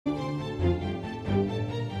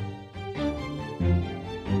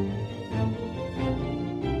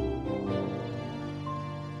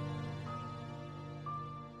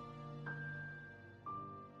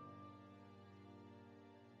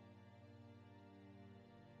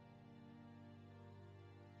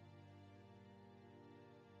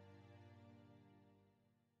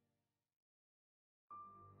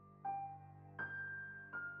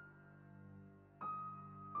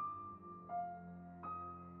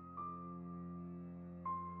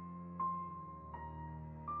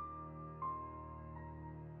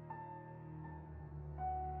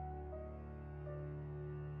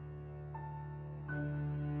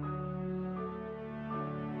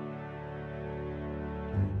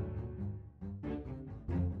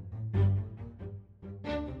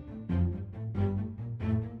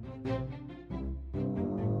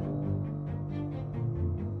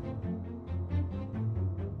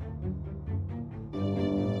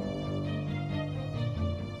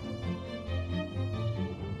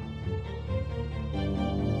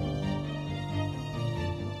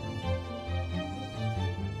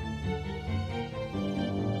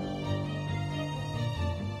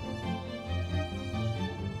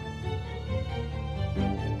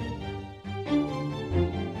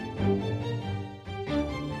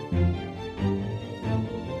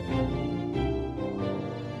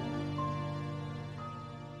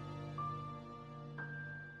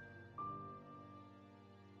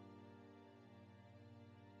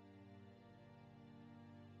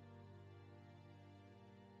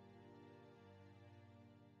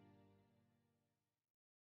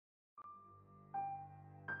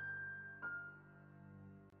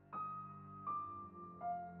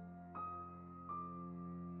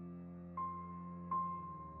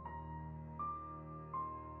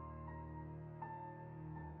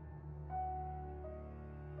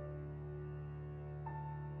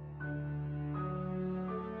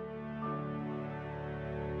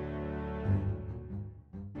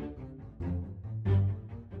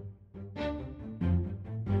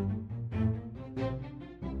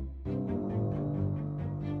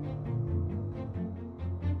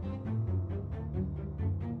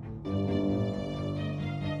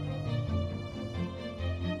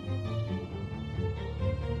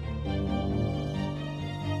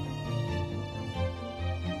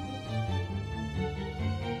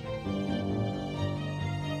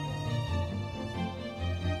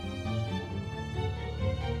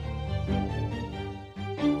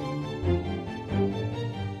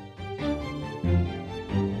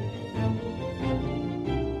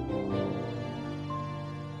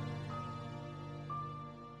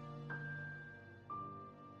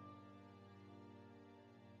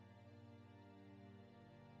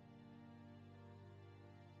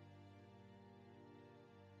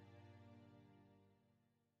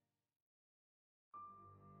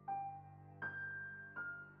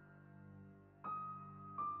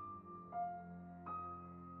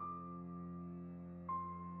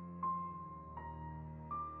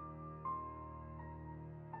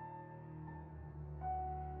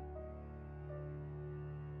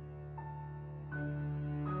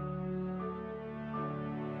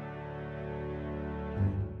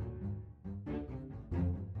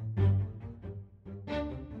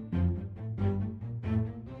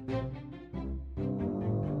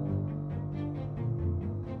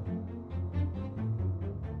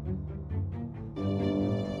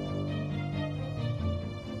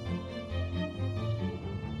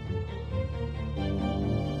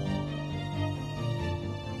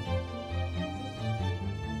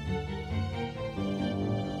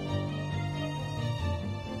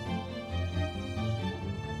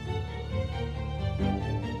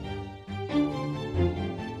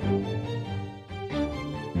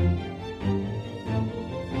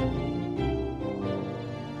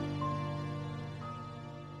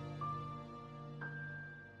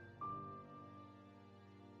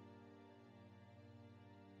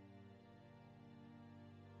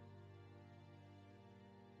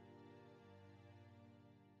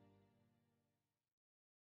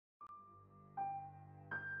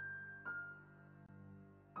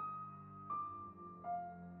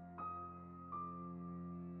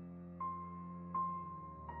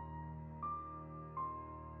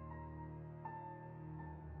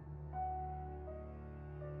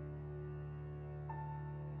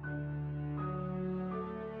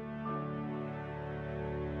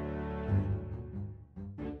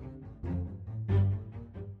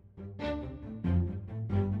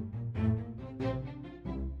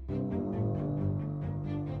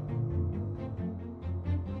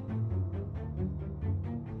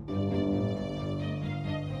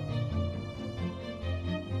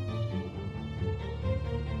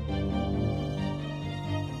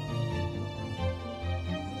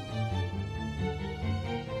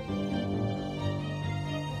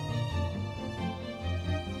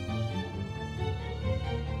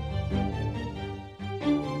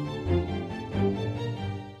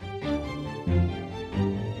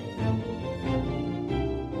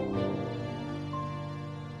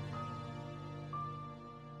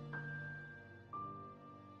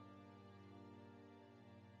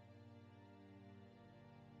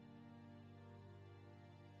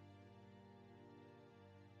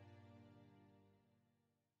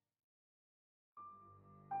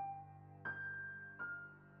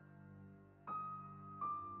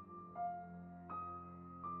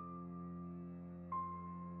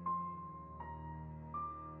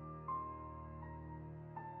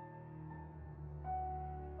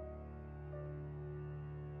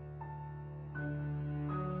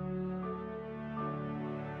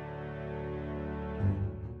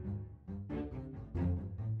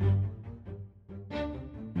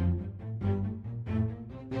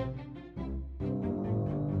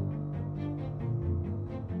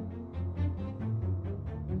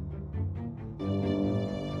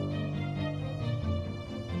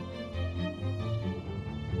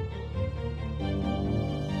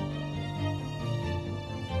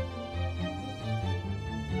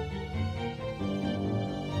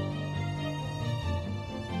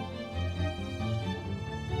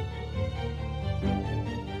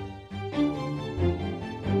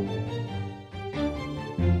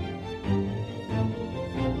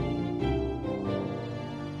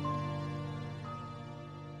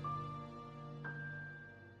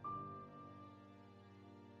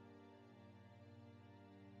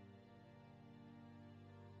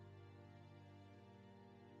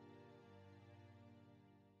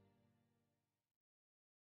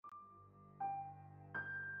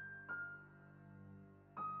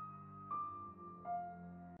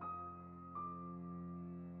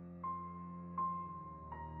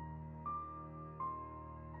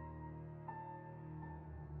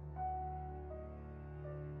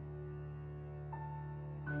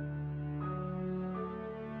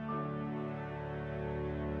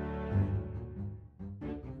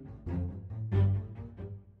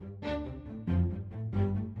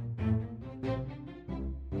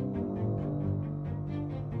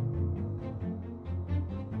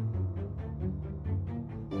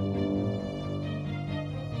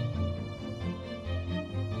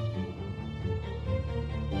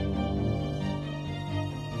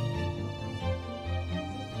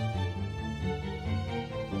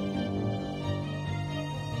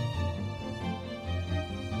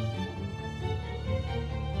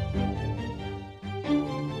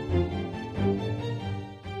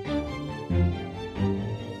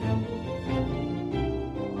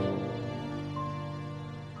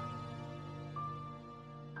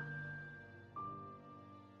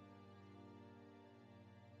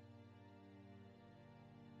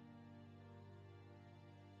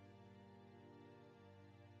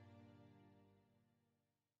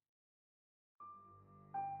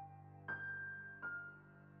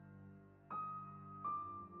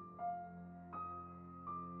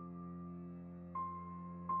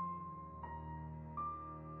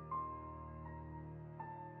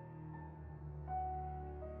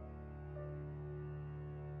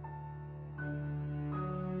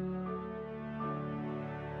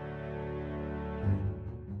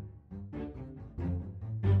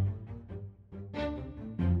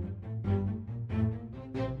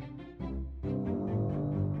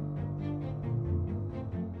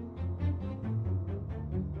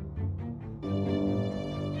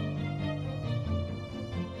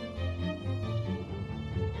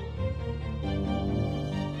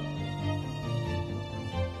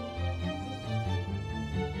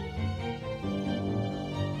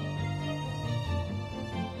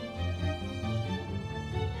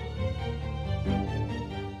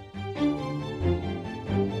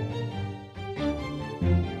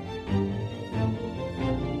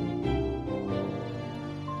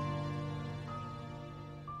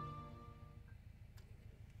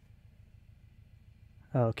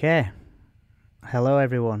Okay, hello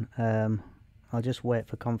everyone. I'll just wait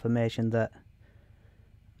for confirmation that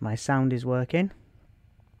my sound is working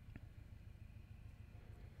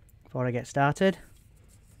before I get started.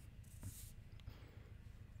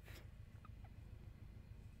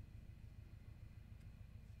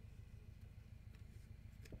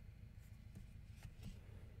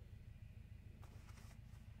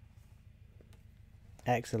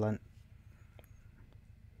 Excellent.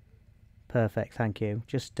 Perfect, thank you.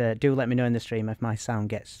 Just do let me know in the stream if my sound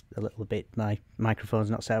gets a little bit, my microphone's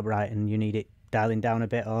not set up right and you need it dialing down a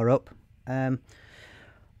bit or up.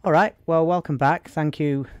 Alright, well, welcome back. Thank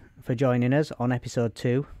you for joining us on episode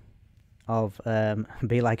 2 of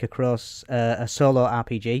Be Like a Cross, a solo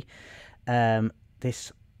RPG.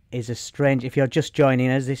 This is a strange, if you're just joining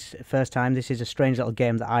us this first time, this is a strange little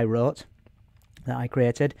game that I wrote, that I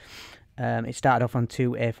created. It started off on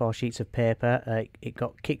 2 A4 sheets of paper. It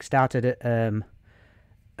got kick-started at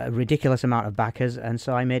a ridiculous amount of backers, and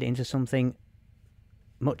so I made it into something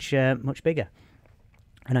much bigger.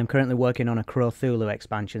 And I'm currently working on a Cthulhu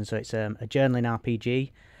expansion, so it's a journaling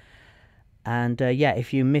RPG. And yeah,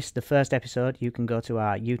 if you missed the first episode, you can go to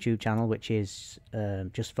our YouTube channel, which is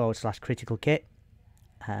just /Critical Kit,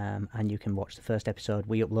 and you can watch the first episode.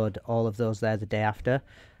 We upload all of those there the day after.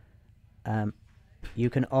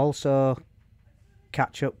 You can also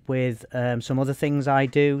catch up with some other things I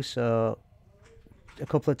do. So a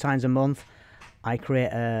couple of times a month, I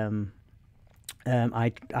create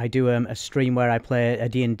I do a stream where I play a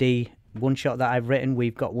D&D one-shot that I've written.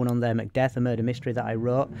 We've got one on there, Macbeth, a murder mystery that I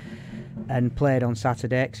wrote and played on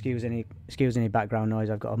Saturday. Excuse any background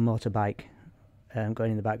noise. I've got a motorbike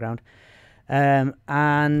going in the background.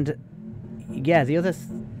 And yeah,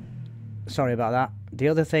 sorry about that. The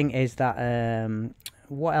other thing is that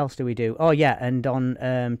what else do we do? Oh yeah, and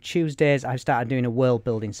on Tuesdays I've started doing a world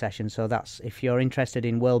building session. So that's, if you're interested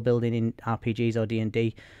in world building in RPGs or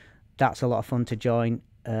D&D, that's a lot of fun to join.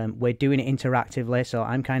 We're doing it interactively, so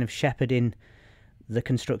I'm kind of shepherding the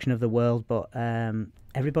construction of the world, but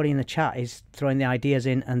everybody in the chat is throwing the ideas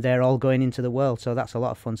in and they're all going into the world, so that's a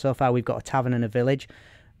lot of fun. So far we've got a tavern and a village.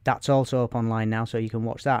 That's also up online now, so you can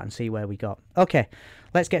watch that and see where we got. Okay,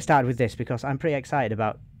 let's get started with this, because I'm pretty excited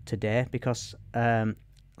about today, because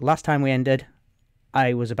last time we ended,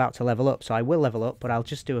 I was about to level up, so I will level up, but I'll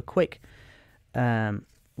just do a quick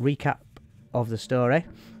recap of the story.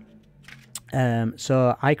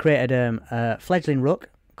 So I created a fledgling rook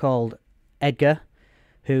called Edgar,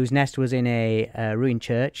 whose nest was in a ruined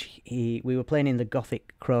church. We were playing in the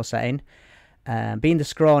gothic crow setting. Being the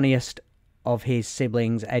scrawniest of his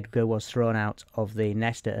siblings, Edgar was thrown out of the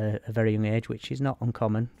nest at a very young age, which is not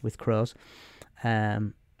uncommon with crows.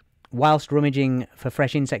 Whilst rummaging for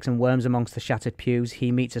fresh insects and worms amongst the shattered pews,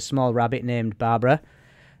 he meets a small rabbit named Barbara.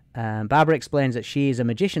 Barbara explains that she is a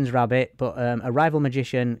magician's rabbit, but a rival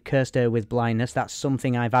magician cursed her with blindness. That's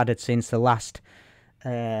something I've added since the last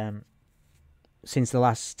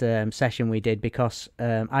session we did, because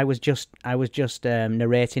I was just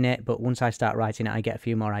narrating it, but once I start writing it, I get a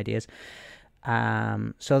few more ideas.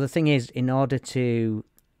 So the thing is, in order to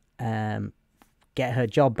get her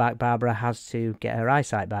job back, Barbara has to get her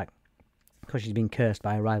eyesight back, because she's been cursed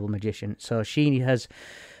by a rival magician. So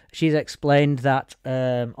she's explained that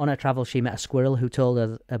on her travels she met a squirrel who told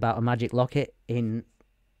her about a magic locket in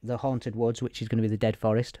the haunted woods, which is going to be the dead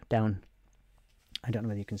forest down. I don't know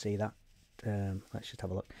whether you can see that. Let's just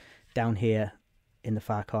have a look. Down here in the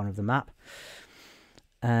far corner of the map.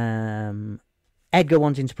 Edgar,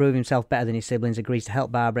 wanting to prove himself better than his siblings, agrees to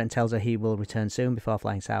help Barbara and tells her he will return soon before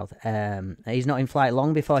flying south. He's not in flight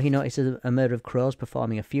long before he notices a murder of crows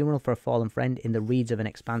performing a funeral for a fallen friend in the reeds of an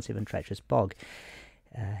expansive and treacherous bog.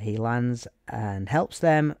 He lands and helps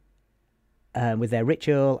them with their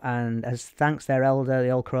ritual, and as thanks, their elder, the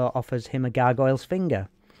old crow, offers him a gargoyle's finger.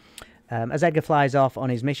 As Edgar flies off on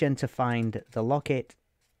his mission to find the locket,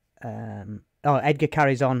 Edgar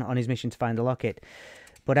carries on his mission to find the locket,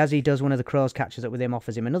 but as he does, one of the crows catches up with him,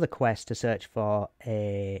 offers him another quest to search for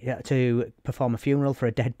to perform a funeral for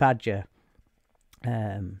a dead badger.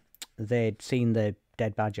 They'd seen the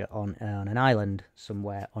dead badger on an island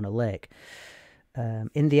somewhere on a lake.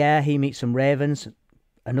 In the air, he meets some ravens.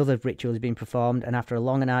 Another ritual is being performed, and after a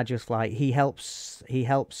long and arduous flight, he helps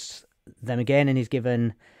them again, and he's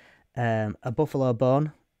given a buffalo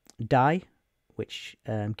bone die, which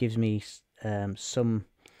gives me some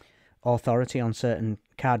authority on certain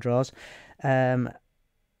card draws.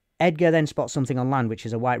 Edgar then spots something on land, which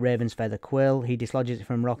is a white raven's feather quill. He dislodges it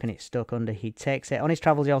from rock and it's stuck under. He takes it. On his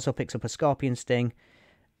travels, he also picks up a scorpion sting.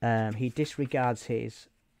 He disregards his...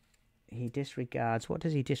 He disregards... What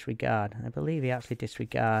does he disregard? I believe he actually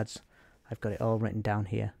disregards... I've got it all written down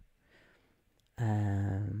here.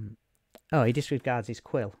 Oh, he disregards his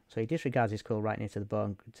quill. So he disregards his quill right near to the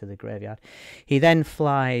bone, to the graveyard. He then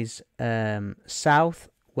flies south,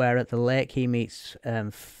 where at the lake he meets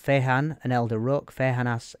Fehan, an elder rook. Fehan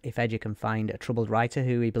asks if Edgar can find a troubled writer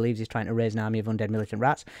who he believes is trying to raise an army of undead militant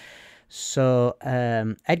rats. So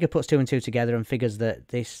Edgar puts 2 and 2 together and figures that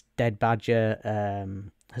this dead badger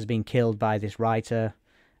has been killed by this writer,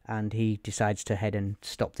 and he decides to head and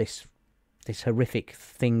stop this horrific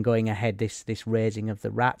thing going ahead, this raising of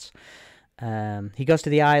the rats. He goes to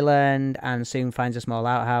the island and soon finds a small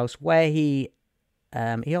outhouse where he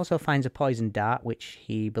also finds a poison dart, which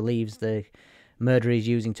he believes the murderer is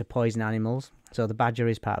using to poison animals. So the badger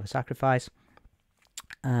is part of a sacrifice.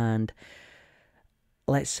 And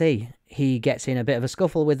let's see, he gets in a bit of a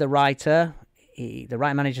scuffle with the writer. The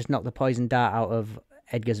writer manages to knock the poison dart out of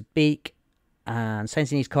Edgar's beak, and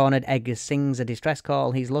sensing he's cornered, Edgar sings a distress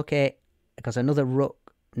call. He's lucky because another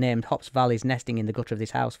rook named Hops Valley is nesting in the gutter of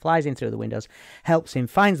this house, flies in through the windows, helps him,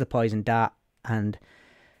 finds the poison dart, and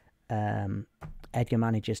Edgar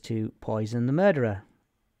manages to poison the murderer.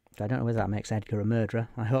 I don't know whether that makes Edgar a murderer.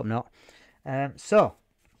 I hope not. So,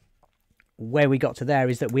 where we got to there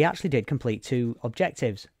is that we actually did complete 2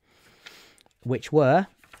 objectives, which were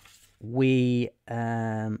we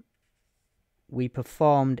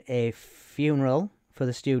performed a funeral for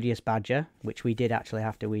the studious badger, which we did actually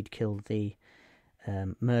after we'd killed the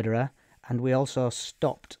murderer, and we also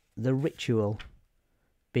stopped the ritual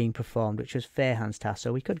being performed, which was Fehan's task.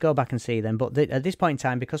 So we could go back and see them, but at this point in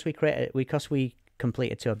time, because we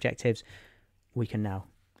completed 2 objectives, we can now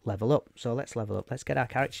level up. So let's level up. Let's get our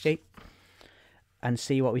character sheet and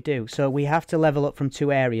see what we do. So we have to level up from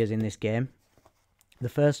 2 areas in this game. The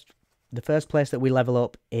first place that we level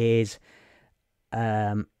up is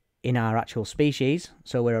in our actual species.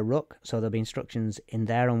 So we're a rook, so there'll be instructions in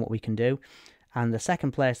there on what we can do. And the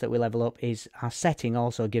second place that we level up is our setting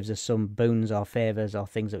also gives us some boons or favours or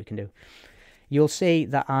things that we can do. You'll see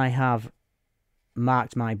that I have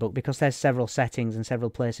marked my book because there's several settings and several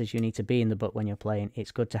places you need to be in the book when you're playing.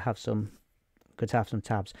 It's good to have some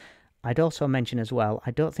tabs. I'd also mention as well,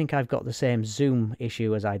 I don't think I've got the same zoom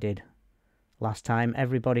issue as I did last time.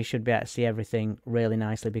 Everybody should be able to see everything really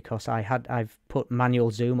nicely because I've put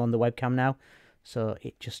manual zoom on the webcam now, so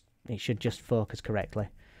it should just focus correctly.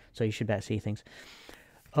 So you should be able to see things.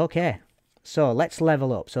 Okay, so let's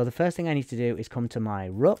level up. So the first thing I need to do is come to my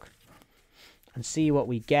rook and see what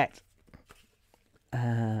we get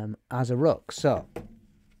as a rook. So,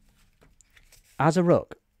 as a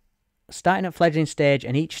rook, starting at fledgling stage,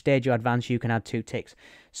 and each stage you advance, you can add 2 ticks.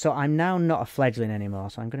 So I'm now not a fledgling anymore,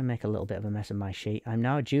 so I'm going to make a little bit of a mess of my sheet. I'm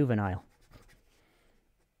now a juvenile,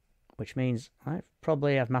 which means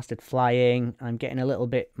I've mastered flying. I'm getting a little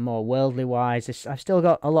bit more worldly wise. I've still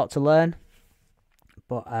got a lot to learn,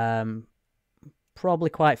 but probably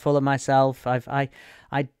quite full of myself. I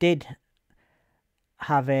did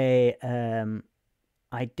have an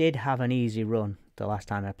easy run the last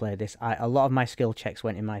time I played this. A lot of my skill checks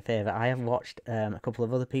went in my favour. I have watched a couple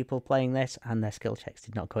of other people playing this, and their skill checks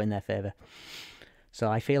did not go in their favour.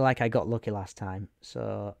 So I feel like I got lucky last time.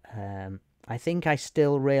 So I think I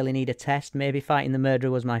still really need a test. Maybe fighting the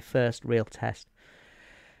murderer was my first real test.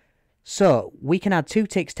 So we can add 2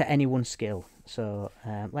 ticks to any one skill. So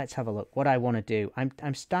let's have a look. What I want to do,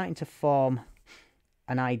 I'm starting to form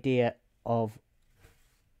an idea of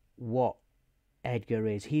what Edgar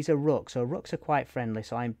is. He's a rook, so rooks are quite friendly.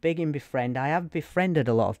 So I'm big in befriend. I have befriended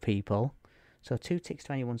a lot of people. So 2 ticks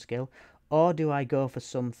to any one skill. Or do I go for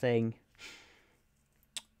something?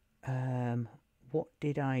 What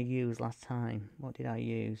did I use last time? What did I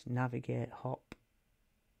use? Navigate, hop.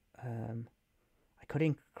 I could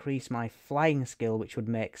increase my flying skill, which would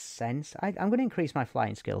make sense. I'm going to increase my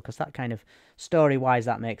flying skill because that kind of story-wise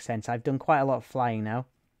that makes sense. I've done quite a lot of flying now.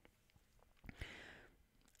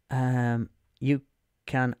 You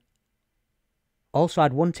can also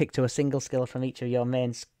add 1 tick to a single skill from each of your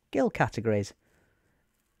main skill categories.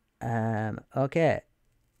 Okay,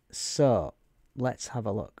 so let's have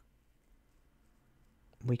a look.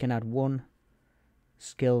 We can add 1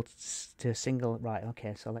 skill to a single. Right,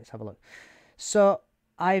 okay, so let's have a look. So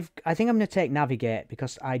I think I'm going to take navigate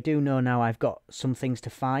because I do know now I've got some things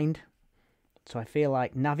to find. So I feel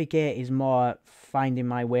like navigate is more finding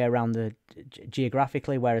my way around the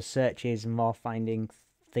geographically, whereas search is more finding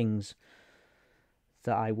things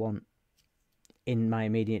that I want. in my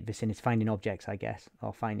immediate vicinity, finding objects, I guess,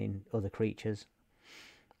 or finding other creatures.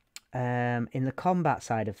 In the combat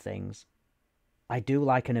side of things, I do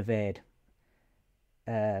like an evade.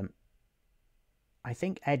 I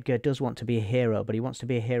think Edgar does want to be a hero, but he wants to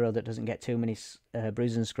be a hero that doesn't get too many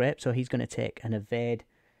bruises and scrapes, so he's going to take an evade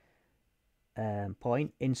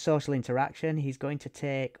point. In social interaction, he's going to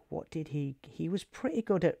take... What did he... He was pretty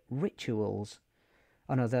good at rituals.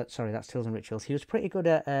 Oh, no, sorry, that's Tools and Rituals. He was pretty good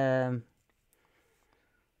at...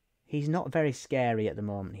 He's not very scary at the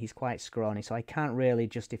moment. He's quite scrawny, so I can't really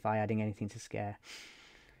justify adding anything to scare.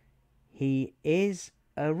 He is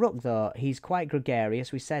a rook, though. He's quite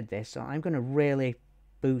gregarious. We said this, so I'm going to really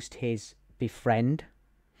boost his befriend.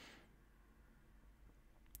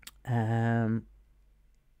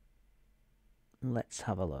 Let's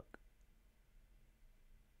have a look.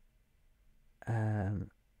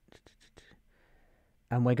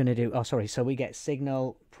 And we're going to do... Oh, sorry. So we get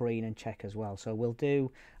signal, preen, and check as well. So we'll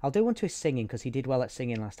do... I'll do one to his singing, because he did well at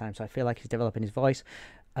singing last time. So I feel like he's developing his voice.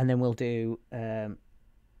 And then we'll do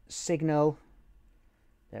signal.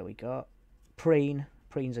 There we go. Preen.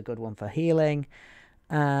 Preen's a good one for healing.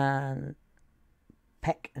 And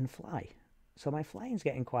peck and fly. So my flying's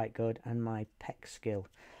getting quite good. And my peck skill.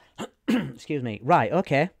 Excuse me. Right,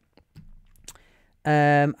 okay.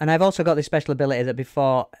 And I've also got this special ability that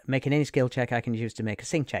before making any skill check, I can use to make a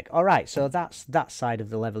sing check. All right, so that's that side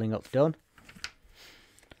of the leveling up done.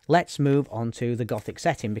 Let's move on to the Gothic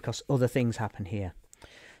setting, because other things happen here.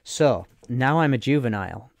 So, now I'm a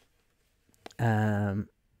juvenile. I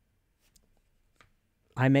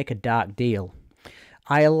make a dark deal.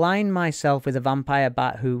 I align myself with a vampire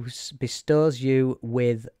bat who bestows you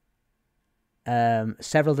with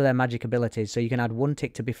several of their magic abilities, so you can add 1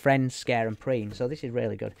 tick to befriend, scare, and preen. So this is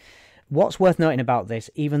really good. What's worth noting about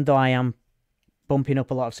this, even though I am bumping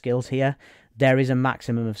up a lot of skills here, there is a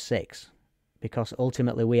maximum of 6, because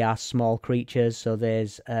ultimately we are small creatures. So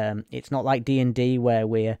there's it's not like D&D where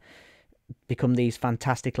we become these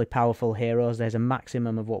fantastically powerful heroes. There's a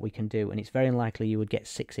maximum of what we can do, and it's very unlikely you would get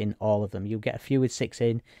 6 in all of them. You'll get a few with 6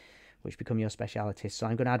 in, which become your specialities. So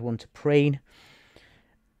I'm going to add 1 to preen.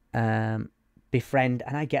 Befriend,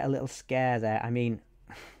 and I get a little scare there. I mean,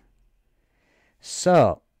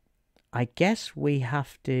 so I guess we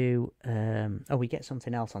have to oh, we get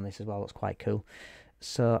something else on this as well. That's quite cool.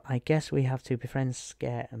 So I guess we have to befriend,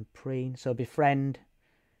 scare, and preen. So befriend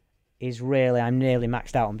is really, I'm nearly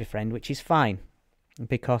maxed out on befriend, which is fine,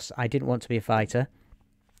 because I didn't want to be a fighter.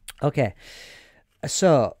 Okay,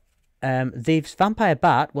 so the vampire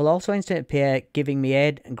bat will also instantly appear, giving me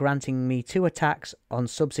aid and granting me 2 attacks on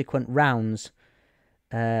subsequent rounds.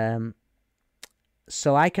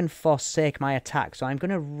 So I can forsake my attack. So I'm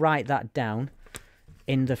going to write that down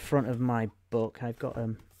in the front of my book. I've got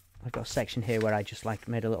a section here where I just like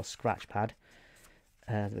made a little scratch pad,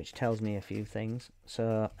 which tells me a few things.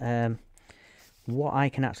 So what I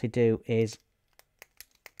can actually do is,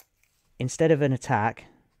 instead of an attack,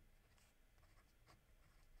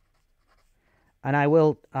 and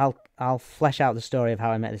I'll flesh out the story of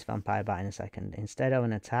how I met this vampire bat in a second. Instead of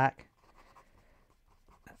an attack,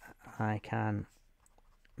 I can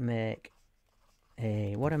make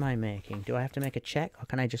a... What am I making? Do I have to make a check, or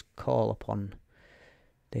can I just call upon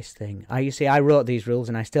this thing? You see, I wrote these rules,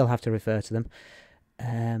 and I still have to refer to them.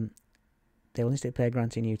 They will instantly play,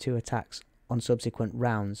 granting you 2 attacks on subsequent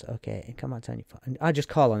rounds. Okay, in combat turn, I just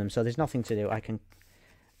call on them, so there's nothing to do. I can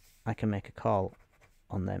make a call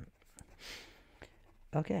on them.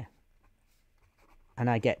 Okay. And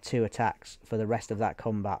I get 2 attacks for the rest of that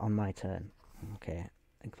combat on my turn. Okay.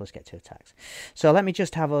 And plus get 2 attacks. So let me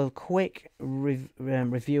just have a quick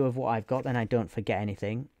review of what I've got, then I don't forget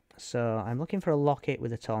anything. So I'm looking for a locket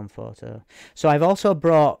with a torn photo. So I've also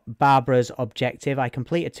brought Barbara's objective. I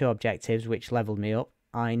completed 2 objectives, which leveled me up.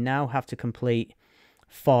 I now have to complete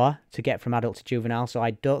 4 to get from adult to juvenile, so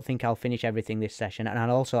I don't think I'll finish everything this session.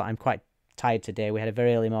 And also, I'm quite tired today. We had a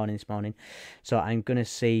very early morning this morning, so I'm going to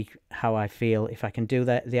see how I feel. If I can do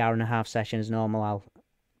the hour-and-a-half session as normal,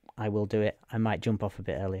 I will do it. I might jump off a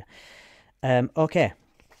bit earlier. Okay,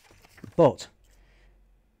 but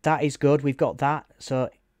that is good. We've got that, so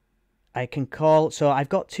I can call. So I've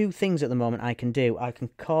got 2 things at the moment I can do. I can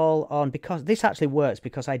call on, because this actually works,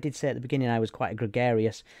 because I did say at the beginning I was quite a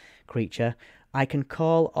gregarious creature. I can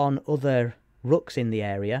call on other rooks in the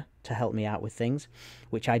area to help me out with things,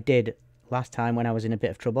 which I did last time when I was in a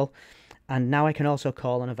bit of trouble. And now I can also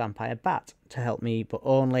call on a vampire bat to help me, but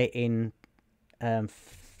only in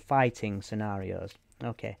fighting scenarios.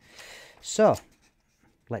 Okay, so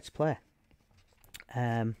let's play.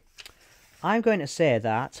 I'm going to say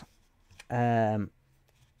that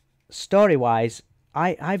story-wise,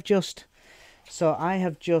 I've just So I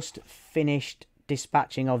have just finished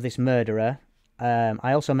dispatching of this murderer.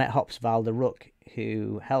 I also met Hopsval, the rook,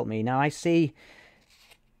 who helped me. Now I see,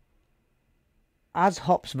 as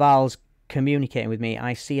Hopsval's communicating with me,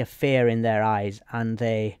 I see a fear in their eyes, and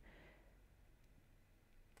they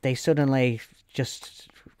suddenly just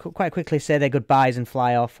quite quickly say their goodbyes and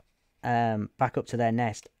fly off back up to their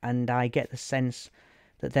nest. And I get the sense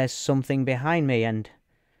that there's something behind me, and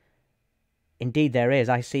indeed there is.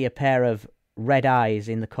 I see a pair of red eyes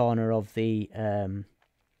in the corner of the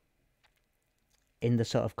in the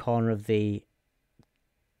sort of corner of the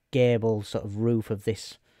gable sort of roof of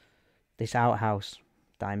this outhouse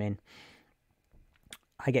that I'm in.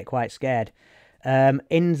 I get quite scared.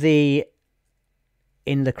 In the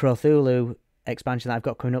Cthulhu expansion that I've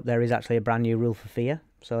got coming up, there is actually a brand new rule for fear,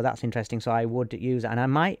 so that's interesting. So I would use it, and I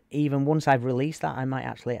might even, once I've released that, I might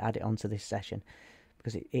actually add it onto this session,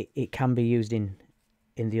 because it can be used in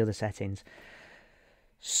the other settings.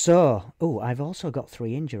 So, oh, I've also got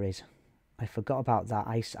 3 injuries. I forgot about that.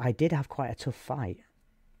 I did have quite a tough fight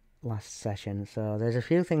last session, so there's a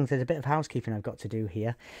few things, there's a bit of housekeeping I've got to do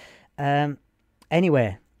here.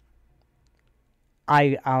 Anyway,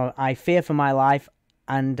 I fear for my life,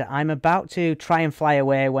 and I'm about to try and fly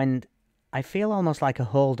away when I feel almost like a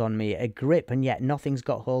hold on me, a grip, and yet nothing's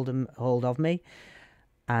got hold of me.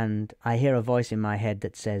 And I hear a voice in my head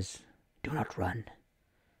that says, "Do not run.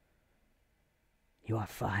 You are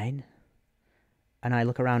fine." And I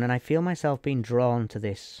look around and I feel myself being drawn to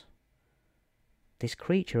this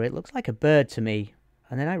creature. It looks like a bird to me.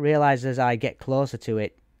 And then I realise as I get closer to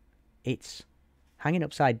it, it's hanging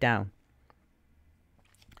upside down.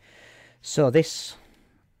 So this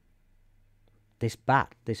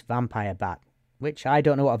bat, this vampire bat, which I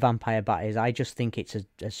don't know what a vampire bat is. I just think it's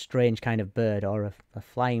a strange kind of bird, or a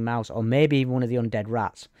flying mouse, or maybe even one of the undead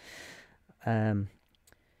rats.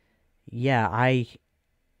 Yeah,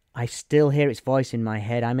 I still hear its voice in my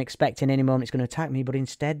head. I'm expecting any moment it's going to attack me, but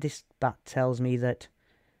instead this bat tells me that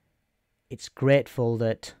it's grateful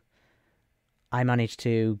that I managed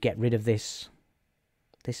to get rid of this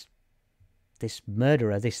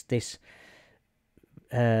murderer, this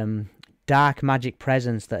dark magic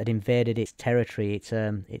presence that had invaded its territory. It's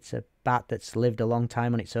a bat that's lived a long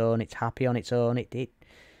time on its own. It's happy on its own.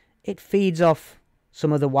 It feeds off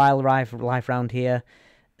some of the wildlife around here.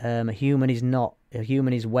 A human is not. A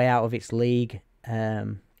human is way out of its league.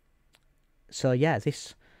 So yeah,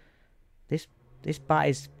 this bat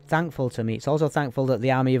is thankful to me. It's also thankful that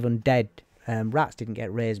the army of undead rats didn't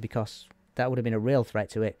get raised, because that would have been a real threat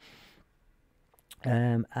to it.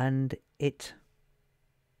 And it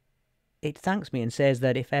thanks me and says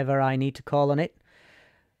that if ever I need to call on it,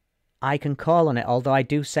 I can call on it, although I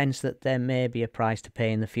do sense that there may be a price to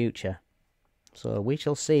pay in the future. So we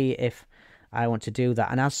shall see if I want to do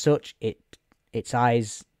that. And as such, its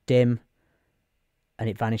eyes dim and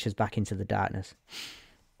it vanishes back into the darkness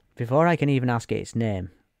before I can even ask it its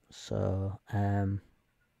name. So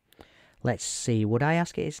let's see, would I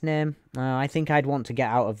ask it its name? I think I'd want to get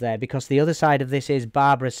out of there, because the other side of this is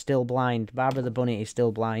Barbara's still blind. Barbara the bunny is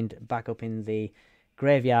still blind, back up in the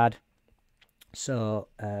graveyard. So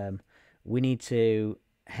we need to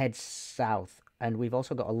head south, and we've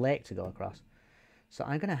also got a lake to go across. So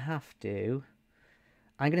I'm going to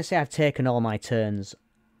say I've taken all my turns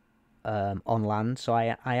on land, so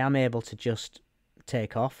I am able to just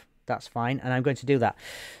take off. That's fine, and I'm going to do that.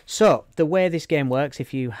 So the way this game works,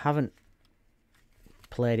 if you haven't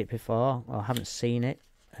played it before or haven't seen it,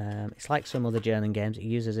 it's like some other journaling games. It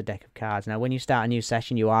uses a deck of cards. Now when you start a new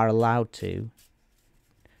session, you are allowed to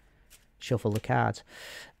shuffle the cards.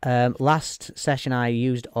 Last session I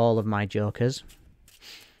used all of my jokers.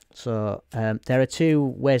 So there are 2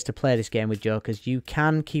 ways to play this game with jokers. You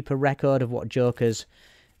can keep a record of what jokers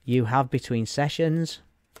you have between sessions,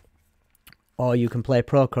 or you can play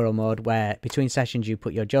Procuro mode, where between sessions you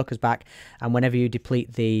put your jokers back, and whenever you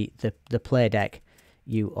deplete the play deck,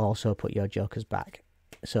 you also put your jokers back.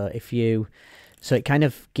 So it kind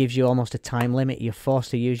of gives you almost a time limit. You're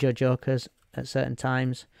forced to use your jokers at certain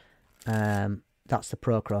times. That's the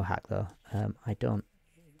Procuro hack, though. I'm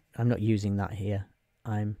not using that here.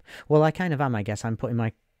 Well, I kind of am, I guess. I'm putting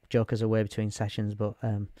my jokers away between sessions, but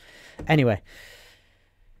anyway.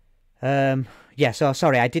 Yeah, so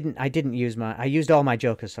sorry, I used all my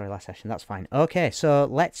jokers, sorry, last session. That's fine. Okay, so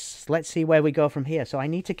let's see where we go from here. So I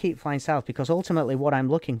need to keep flying south, because ultimately what I'm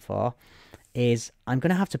looking for is I'm going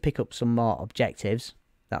to have to pick up some more objectives.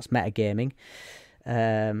 That's metagaming.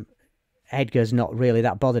 Edgar's not really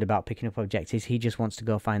that bothered about picking up objectives. He just wants to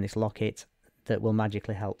go find this locket that will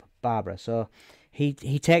magically help Barbara. So he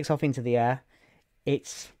takes off into the air.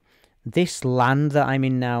 It's This land that I'm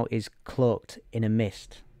in now is cloaked in a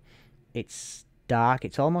mist. It's dark.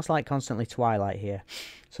 It's almost like constantly twilight here.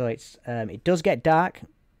 So it's it does get dark,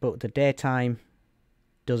 but the daytime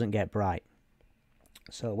doesn't get bright.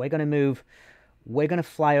 So we're going to move. We're going to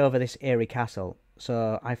fly over this eerie castle.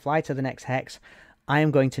 So I fly to the next hex. I am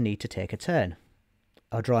going to need to take a turn.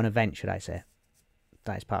 Or draw an event, should I say.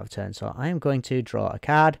 That is part of a turn. So I am going to draw a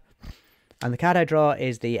card. And the card I draw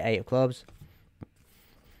is the 8 of clubs.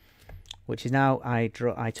 Which is now, I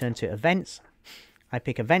turn to events. I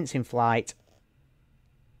pick events in flight.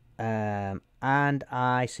 And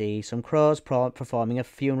I see some crows performing a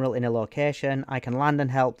funeral in a location. I can land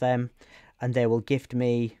and help them. And they will gift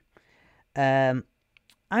me... I'm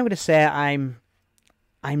going to say I'm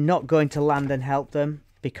not going to land and help them.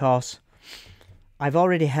 Because I've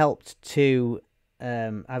already helped two...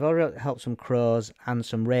 I've already helped some crows and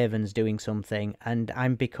some ravens doing something. And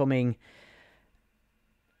I'm becoming...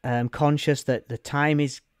 conscious that the time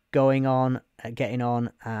is going on, getting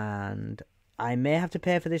on, and I may have to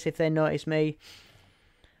pay for this if they notice me.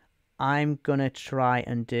 I'm gonna try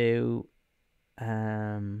and do.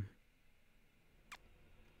 I'm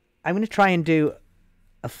gonna try and do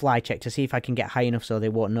a fly check to see if I can get high enough so they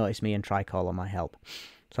won't notice me and try call on my help.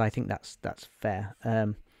 So I think that's fair.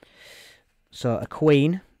 So a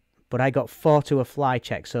queen, but I got 4 to a fly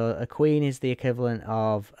check. So a queen is the equivalent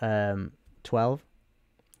of 12.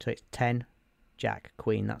 So it's 10, Jack,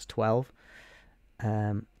 Queen, that's 12.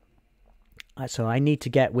 So I need to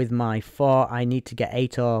get with my 4, I need to get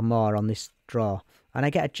 8 or more on this draw. And I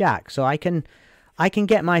get a Jack. So I can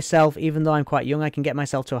get myself, even though I'm quite young, I can get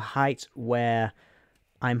myself to a height where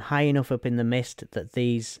I'm high enough up in the mist that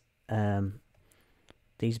these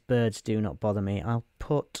birds do not bother me. I'll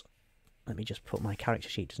put, let me just put my character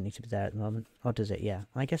sheet, doesn't need to be there at the moment. Or does it? Yeah,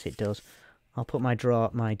 I guess it does. I'll put my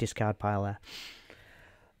discard pile there.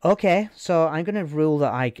 Okay, so I'm going to rule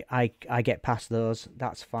that I get past those.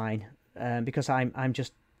 That's fine, because I'm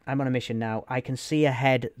on a mission now. I can see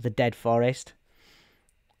ahead the dead forest.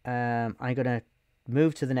 I'm going to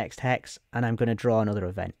move to the next hex, and I'm going to draw another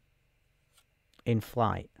event in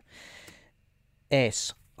flight.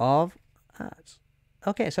 Ace of Hearts.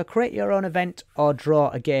 Okay, so create your own event or draw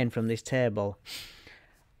again from this table.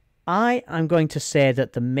 I'm going to say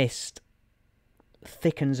that the mist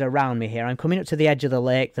thickens around me here. I'm coming up to the edge of the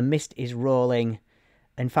lake. The mist is rolling.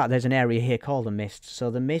 In fact, there's an area here called the mist.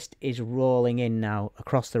 So the mist is rolling in now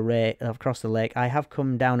across the lake. I have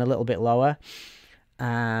come down a little bit lower,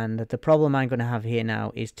 and the problem I'm going to have here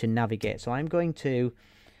now is to navigate. So I'm going to,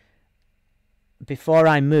 before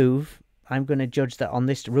I move, I'm going to judge that on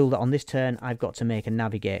this rule that on this turn I've got to make a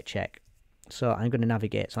navigate check. So I'm going to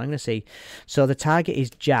navigate. So I'm going to see. So the target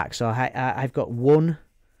is Jack. So I've got one.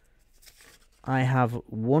 I have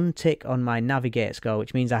 1 tick on my navigate score,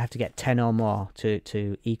 which means I have to get 10 or more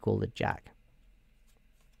to equal the Jack.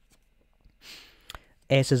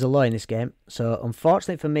 Aces are low in this game, so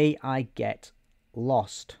unfortunately for me, I get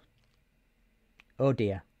lost. Oh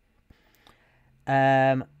dear.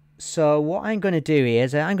 So what I'm going to do here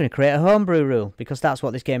is I'm going to create a homebrew rule, because that's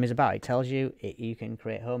what this game is about. It tells you you can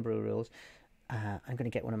create homebrew rules. I'm going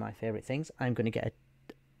to get one of my favourite things. I'm going to get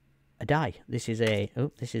a die. This is a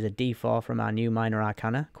D4 from our new Minor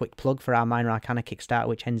Arcana. Quick plug for our Minor Arcana Kickstarter,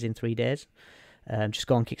 which ends in 3 days. Just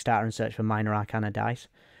go on Kickstarter and search for Minor Arcana dice.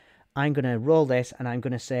 I'm going to roll this, and I'm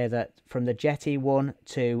going to say that from the jetty 1,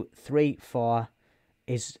 2, 3, 4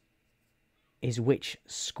 is which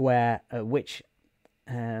square, 1,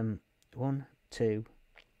 2,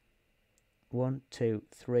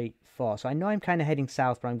 3, 4. So I know I'm kind of heading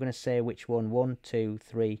south, but I'm going to say which one, 1, 2,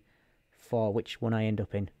 3, 4, which one I end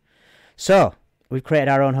up in. So, we've created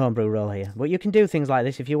our own homebrew roll here. But you can do things like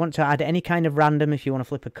this. If you want to add any kind of random, if you want to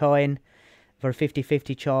flip a coin for a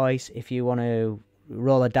 50-50 choice, if you want to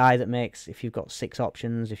roll a die that makes, if you've got 6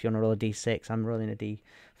 options, if you want to roll a D6, I'm rolling a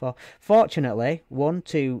D4. Fortunately, 1,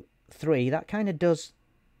 2, 3, that kind of does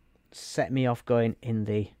set me off going in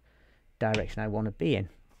the direction I want to be in.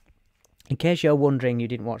 In case you're wondering, you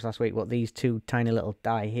didn't watch last week, what these 2 tiny little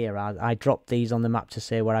die here are, I dropped these on the map to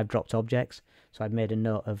say where I've dropped objects. So I've made a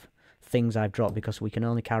note of things I've dropped, because we can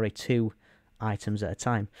only carry 2 items at a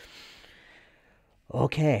time.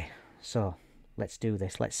 Okay, so let's do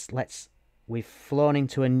this. We've flown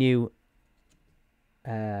into a new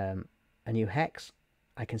hex.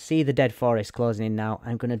 I can see the dead forest closing in now.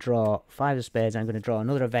 I'm going to draw 5 of spades. I'm going to draw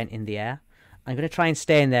another event in the air. I'm going to try and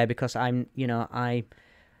stay in there, because I'm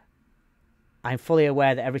fully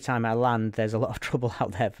aware that every time I land, there's a lot of trouble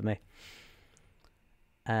out there for me.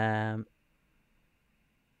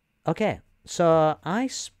 Okay, so I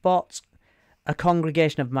spot a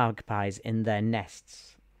congregation of magpies in their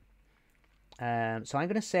nests. So I'm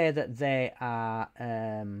going to say that they are...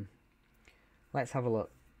 let's have a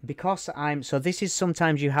look. Because so this is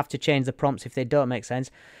sometimes you have to change the prompts if they don't make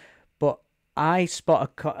sense. But I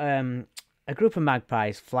spot a group of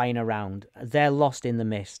magpies flying around. They're lost in the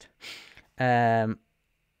mist. I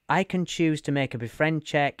can choose to make a befriend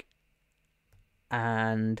check.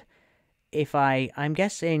 And if I'm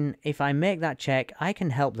guessing if I make that check, I can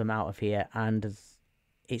help them out of here. And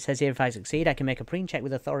it says here if I succeed, I can make a preen check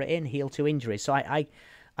with authority and heal 2 injuries. So I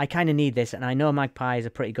kind of need this, and I know magpies are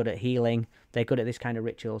pretty good at healing. They're good at this kind of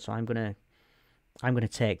ritual, so I'm gonna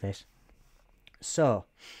take this. So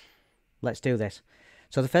let's do this.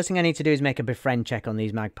 So the first thing I need to do is make a befriend check on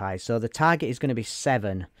these magpies. So the target is going to be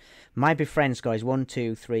 7. My befriend score is 1,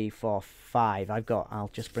 2, 3, 4, 5. I'll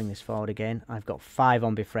just bring this forward again. I've got 5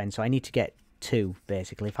 on befriend, so I need to get 2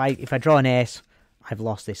 basically. If I draw an ace, I've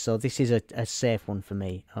lost this. So this is a safe one for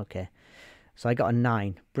me. Okay. So I got a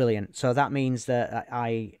 9. Brilliant. So that means that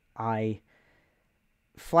I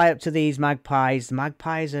fly up to these magpies. The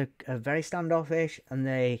magpies are very standoffish, and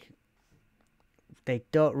they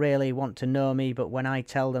don't really want to know me, but when I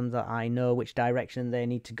tell them that I know which direction they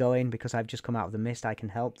need to go in because I've just come out of the mist, I can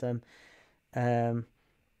help them. They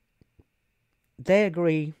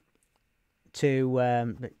agree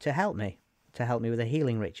to help me. To help me with a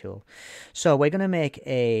healing ritual. So we're going to make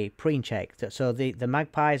a preen check. So the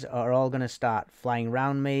magpies are all going to start flying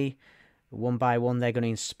around me. One by one, they're going to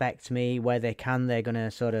inspect me. Where they can, they're going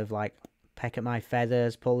to sort of like peck at my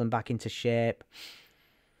feathers, pull them back into shape.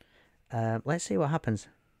 Let's see what happens.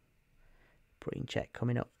 Preen check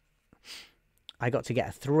coming up. I got to get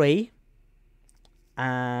a 3.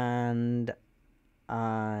 And...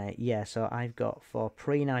 yeah, so I've got for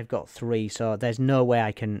preen, I've got 3, so there's no way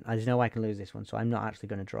I can lose this one, so I'm not actually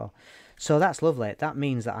going to draw. So that's lovely. That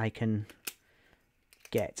means that I can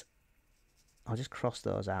get... I'll just cross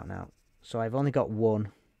those out now. So I've only got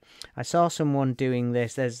 1. I saw someone doing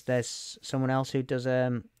this. There's someone else who does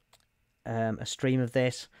a stream of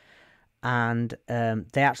this, and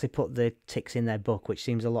they actually put the ticks in their book, which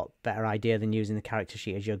seems a lot better idea than using the character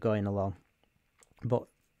sheet as you're going along. But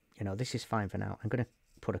you know, this is fine for now. I'm going to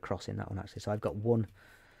put a cross in that one, actually. So I've got 1.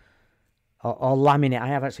 Or laminate. I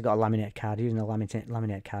have actually got a laminate card. Using a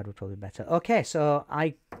laminate card would probably be better. Okay, so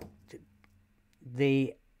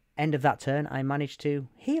the end of that turn, I managed to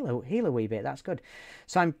heal a wee bit. That's good.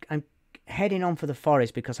 So I'm heading on for the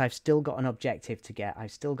forest because I've still got an objective to get.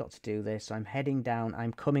 I've still got to do this. So I'm heading down.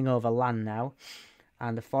 I'm coming over land now.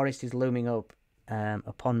 And the forest is looming up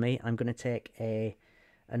upon me. I'm going to take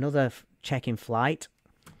another check in flight,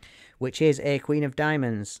 which is a Queen of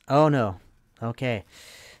Diamonds. Oh, no. Okay.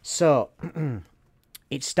 So,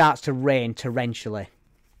 it starts to rain torrentially.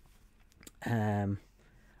 I'm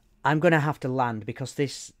going to have to land because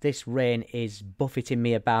this rain is buffeting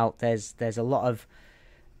me about. There's a lot of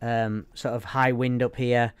sort of high wind up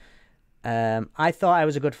here. I thought I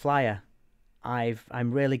was a good flyer.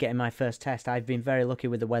 I'm really getting my first test. I've been very lucky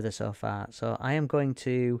with the weather so far. So, I am going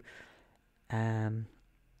to...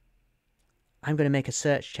 I'm going to make a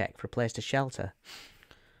search check for a place to shelter.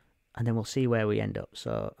 And then we'll see where we end up.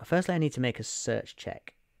 So, firstly, I need to make a search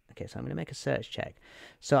check. Okay, so I'm going to make a search check.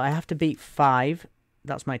 So, I have to beat 5.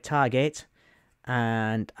 That's my target.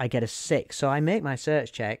 And I get a 6. So, I make my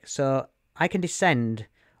search check. So, I can descend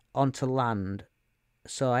onto land.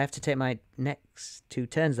 So, I have to take my next 2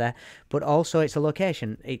 turns there. But also, it's a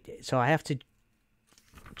location. So, I have to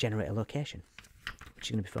generate a location, which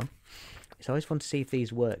is going to be fun. It's always fun to see if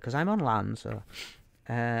these work, because I'm on land, so...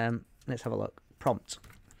 let's have a look. Prompt.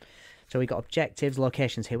 So we got objectives,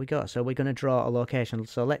 locations, here we go. So we're going to draw a location,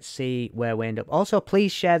 so let's see where we end up. Also,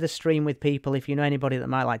 please share the stream with people if you know anybody that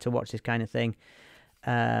might like to watch this kind of thing.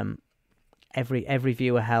 Every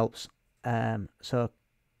viewer helps. So,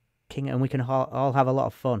 King... And we can all have a lot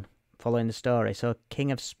of fun following the story. So,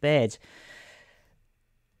 King of Spades...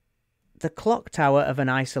 The clock tower of an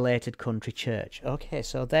isolated country church. Okay,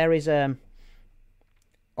 so there is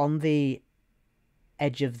on the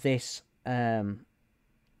edge of this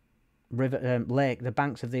river lake, the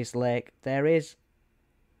banks of this lake, there is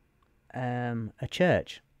a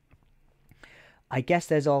church. I guess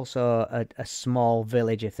there's also a small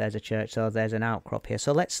village if there's a church. So there's an outcrop here.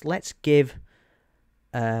 So let's give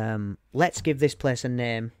this place a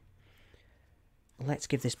name. Let's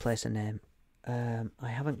give this place a name. I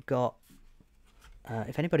haven't got...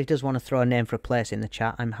 if anybody does want to throw a name for a place in the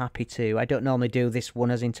chat, I'm happy to. I don't normally do this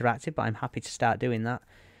one as interactive, but I'm happy to start doing that.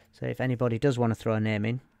 So if anybody does want to throw a name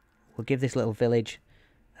in, we'll give this little village,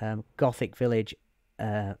 Gothic village,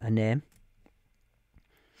 a name.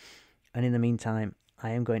 And in the meantime,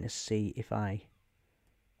 I am going to see if I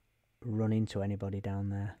run into anybody down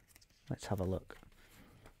there. Let's have a look.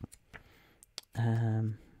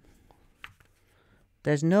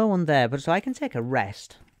 There's no one there, but so I can take a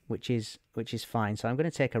rest, which is fine. So I'm going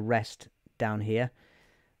to take a rest down here.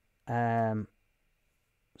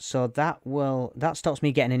 So that stops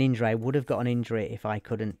me getting an injury. I would have got an injury if I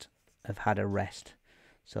couldn't have had a rest.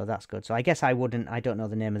 So that's good. So I guess I wouldn't. I don't know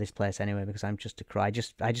the name of this place anyway because I'm just a crow. I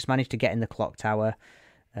just managed to get in the clock tower.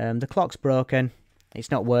 The clock's broken. It's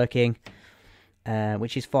not working,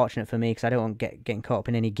 which is fortunate for me because I don't want getting caught up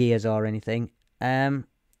in any gears or anything.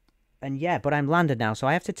 And yeah, but I'm landed now, so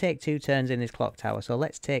I have to take 2 turns in this clock tower. So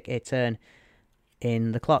let's take a turn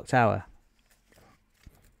in the clock tower.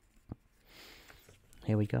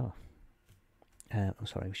 Here we go. I'm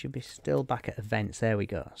sorry, we should be still back at events. There we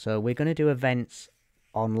go. So we're going to do events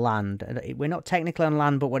on land. We're not technically on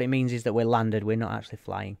land, but what it means is that we're landed. We're not actually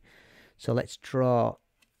flying. So let's draw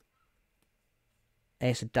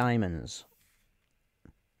Ace of Diamonds.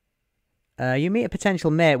 You meet a potential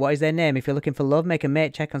mate. What is their name? If you're looking for love, make a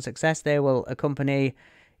mate check on success. They will accompany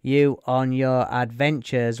you on your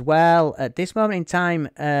adventures. Well, at this moment in time,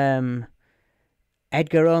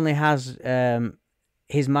 Edgar only has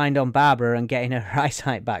his mind on Barbara and getting her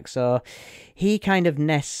eyesight back. So he kind of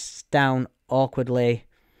nests down awkwardly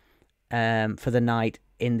for the night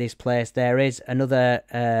in this place. There is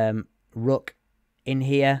another rook in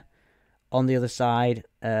here on the other side.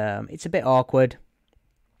 It's a bit awkward.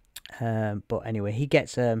 But anyway, he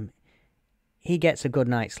gets a good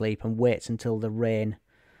night's sleep and waits until the rain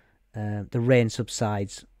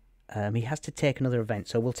subsides. He has to take another event,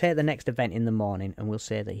 so we'll take the next event in the morning, and we'll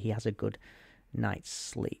say that he has a good night's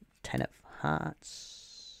sleep. 10 of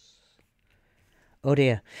Hearts. Oh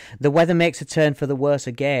dear, the weather makes a turn for the worse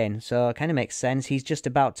again. So it kind of makes sense. He's just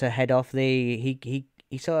about to head off. He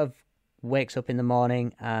sort of wakes up in the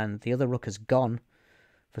morning, and the other rook has gone.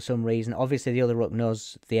 For some reason, obviously the other rook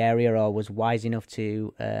knows the area or was wise enough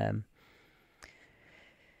to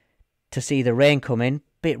see the rain coming.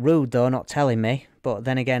 Bit rude though, not telling me. But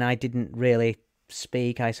then again, I didn't really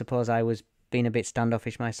speak. I suppose I was being a bit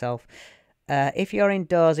standoffish myself. If you're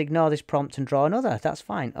indoors, ignore this prompt and draw another. That's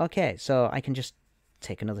fine. Okay, so I can just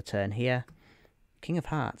take another turn here. King of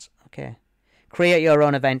Hearts. Okay. Create your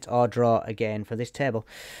own event or draw again for this table.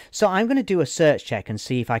 So I'm going to do a search check and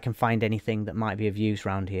see if I can find anything that might be of use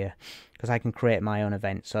around here. Because I can create my own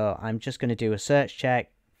event. So I'm just going to do a search check.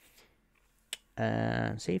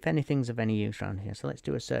 See if anything's of any use around here. So let's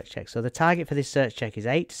do a search check. So the target for this search check is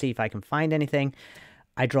 8. To see if I can find anything.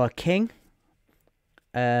 I draw a king.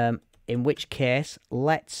 In which case,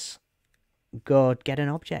 let's go get an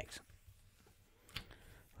object.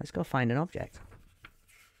 Let's go find an object.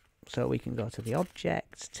 So we can go to the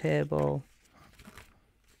objects table.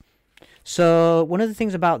 So one of the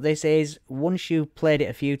things about this is once you've played it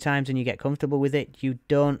a few times and you get comfortable with it, you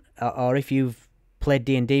don't, or if you've played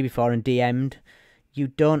D&D before and DM'd, you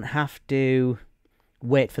don't have to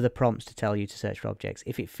wait for the prompts to tell you to search for objects.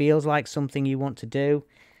 If it feels like something you want to do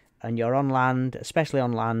and you're on land, especially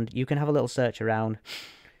on land, you can have a little search around.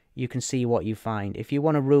 You can see what you find. If you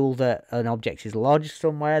want to rule that an object is lodged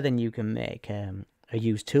somewhere, then you can make a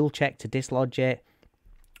use tool check to dislodge it,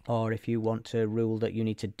 or if you want to rule that you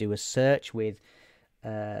need to do a search with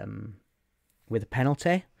a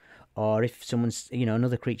penalty, or if someone's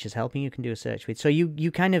another creature's helping, you can do a search with. So you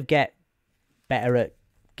kind of get better at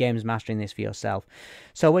games mastering this for yourself.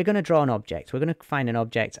 So we're going to draw an object. We're going to find an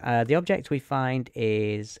object. The object we find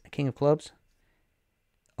is a King of Clubs.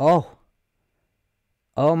 Oh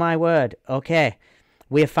my word. Okay,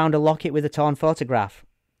 we have found a locket with a torn photograph.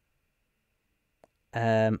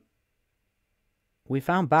 We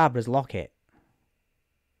found Barbara's locket.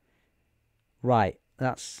 Right,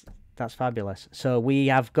 that's fabulous. So we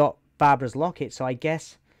have got Barbara's locket. So I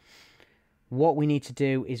guess what we need to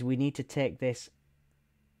do is we need to take this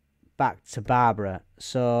back to Barbara.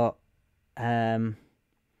 So I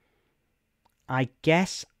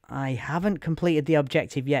guess I haven't completed the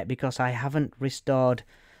objective yet because I haven't restored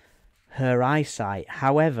her eyesight.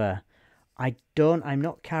 However, I'm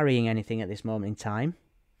not carrying anything at this moment in time.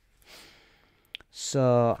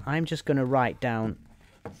 So I'm just going to write down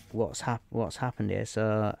what's happened here.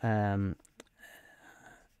 So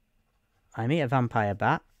I meet a vampire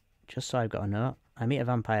bat, just so I've got a note. I meet a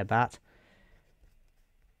vampire bat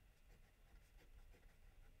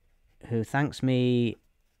who thanks me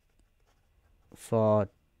for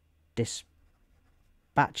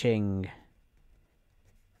dispatching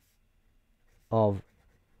of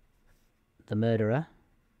the murderer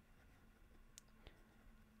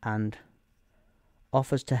and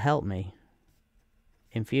offers to help me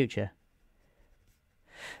in future.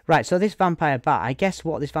 Right, so this vampire bat, I guess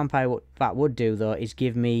what this vampire bat would do, though, is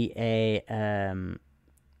give me a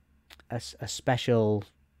special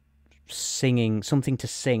singing, something to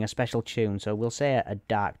sing, a special tune. So we'll say a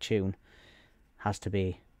dark tune has to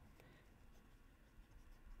be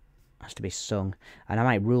sung. And I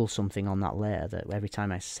might rule something on that later, that every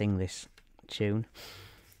time I sing this tune,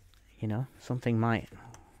 you know, something might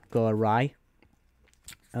go awry.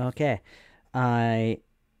 Okay, I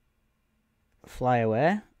fly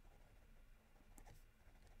away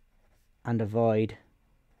and avoid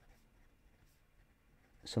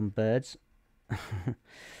some birds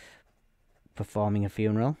performing a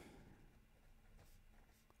funeral,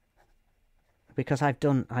 because I've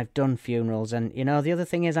done funerals, and you know, the other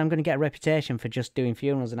thing is I'm going to get a reputation for just doing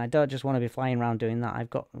funerals, and I don't just want to be flying around doing that. I've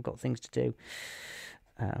got things to do.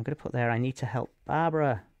 I'm going to put there, I need to help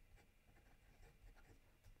Barbara.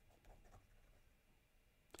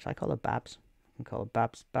 Should I call her Babs? I can call her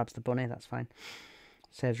Babs. Babs the bunny, that's fine.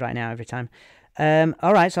 Saves right now every time.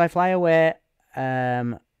 Alright, so I fly away.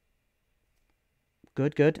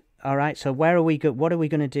 Good. Alright, so where are we go? What are we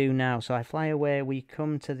going to do now? So I fly away, we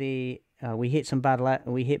come to the... we hit bad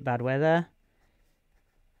weather.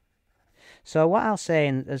 So what I'll say,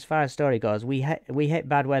 as far as story goes, we hit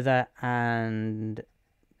bad weather, and...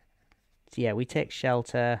 yeah, we take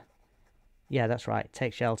shelter... yeah, that's right.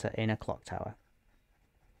 Take shelter in a clock tower.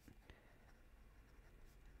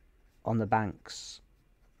 On the banks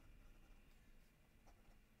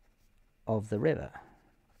of the river.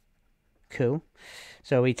 Cool.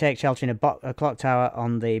 So we take shelter in a clock tower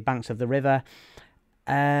on the banks of the river.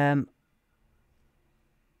 There's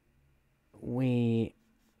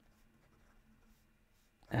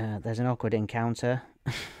an awkward encounter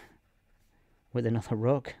with another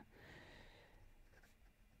rook.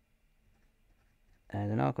 There's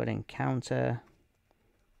an awkward encounter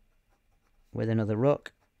with another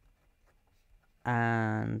rook.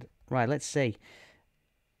 And right, let's see.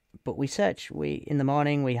 But we search. In the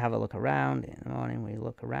morning we have a look around. In the morning we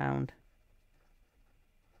look around,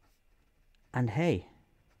 and hey,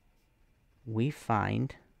 we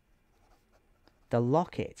find the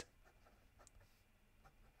locket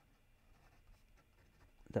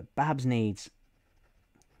that Babs needs.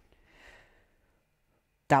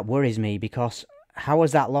 That worries me, because how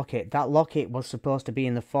was that locket? That locket was supposed to be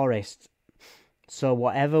in the forest. So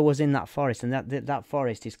whatever was in that forest, and that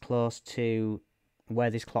forest is close to where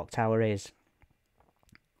this clock tower is.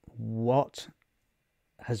 What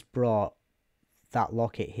has brought that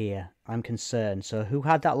locket here? I'm concerned. So who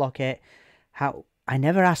had that locket? How? I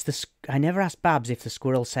never asked Babs if the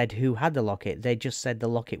squirrel said who had the locket. They just said the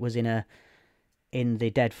locket was in the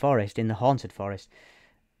dead forest, in the haunted forest.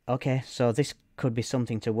 Okay, so this could be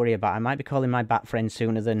something to worry about. I might be calling my bat friend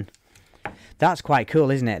sooner than... That's quite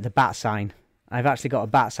cool, isn't it? The bat sign. I've actually got a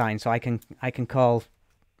bat sign, so I can call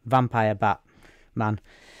Vampire Bat Man.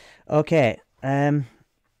 Okay, right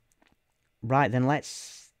then,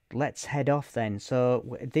 let's head off then.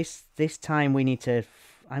 So this time we need to...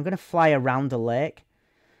 I'm going to fly around the lake,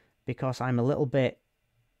 because I'm a little bit...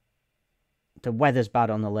 the weather's bad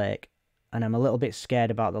on the lake, and I'm a little bit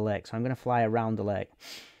scared about the lake, so I'm going to fly around the lake.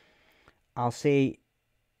 I'll see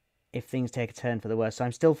if things take a turn for the worse. So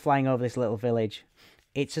I'm still flying over this little village.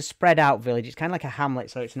 It's a spread out village. It's kind of like a hamlet,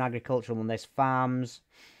 so it's an agricultural one. There's farms.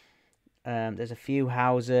 There's a few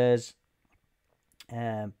houses.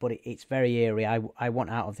 But it's very eerie. I want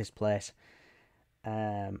out of this place.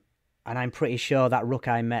 And I'm pretty sure that rook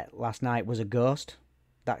I met last night was a ghost.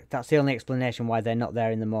 That's the only explanation why they're not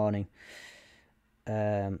there in the morning.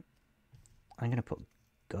 I'm going to put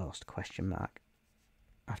ghost question mark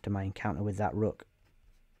after my encounter with that rook.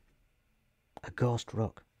 A ghost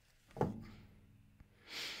rook.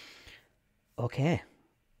 Okay,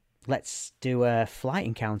 let's do a flight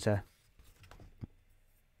encounter.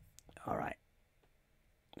 Alright,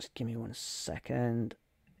 just give me 1 second.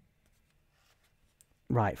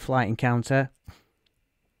 Right, flight encounter.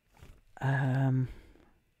 Back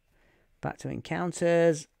to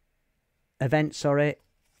encounters. Event, sorry.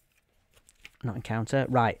 Not encounter.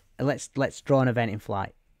 Right, let's draw an event in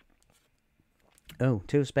flight. Oh,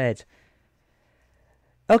 2 spades.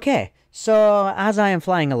 Okay, so as I am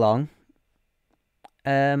flying along,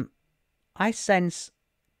 I sense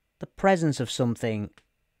the presence of something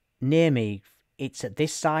near me. It's at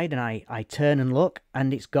this side, and I turn and look,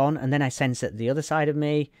 and it's gone, and then I sense it at the other side of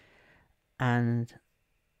me, and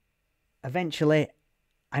eventually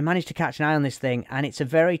I manage to catch an eye on this thing, and it's a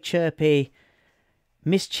very chirpy,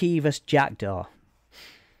 mischievous jackdaw.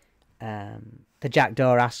 The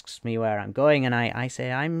jackdaw asks me where I'm going, and I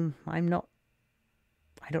say I'm not...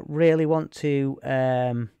 I don't really want to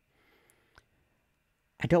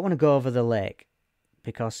I don't want to go over the lake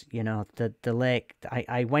because, you know, the lake,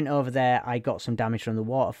 I went over there, I got some damage from the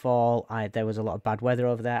waterfall, there was a lot of bad weather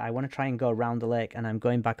over there. I want to try and go around the lake, and I'm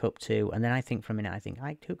going back up to, and then I think for a minute, I think,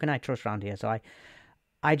 who can I trust around here? So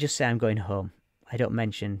I just say I'm going home. I don't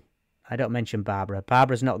mention Barbara.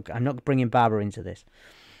 I'm not bringing Barbara into this.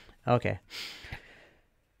 Okay.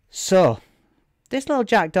 So, this little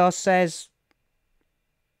jackdaw says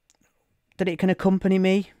that it can accompany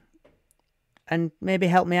me and maybe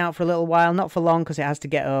help me out for a little while. Not for long because it has to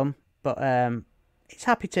get home. But it's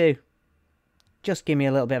happy to just give me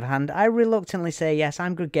a little bit of a hand. I reluctantly say yes.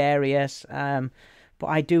 I'm gregarious. But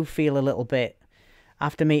I do feel a little bit,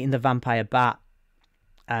 after meeting the vampire bat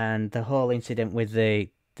and the whole incident with the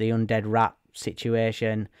undead rat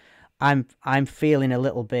situation, I'm feeling a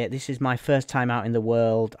little bit, this is my first time out in the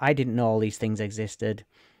world. I didn't know all these things existed.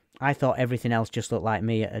 I thought everything else just looked like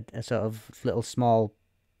me, a sort of little small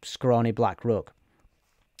scrawny black rook.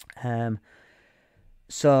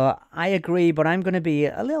 So I agree, but I'm going to be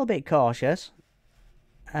a little bit cautious.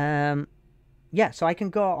 Yeah, so I can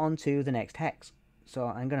go on to the next hex. So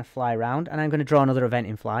I'm going to fly around, and I'm going to draw another event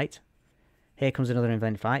in flight. Here comes another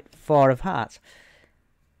event in flight. 4 of hearts.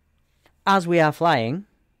 As we are flying,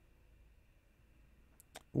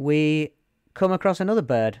 we come across another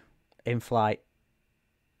bird in flight.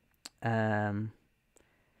 It's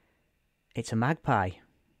a magpie.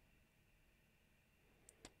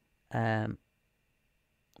 The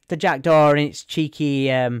jackdaw, in its cheeky,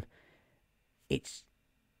 it's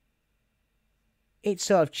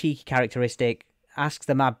sort of cheeky characteristic, asks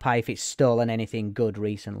the magpie if it's stolen anything good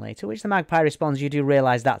recently, to which the magpie responds, you do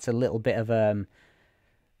realise that's a little bit of a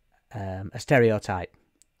stereotype.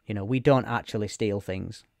 You know, we don't actually steal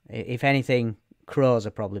things. If anything, crows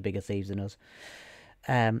are probably bigger thieves than us.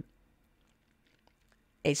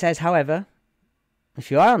 It says, however,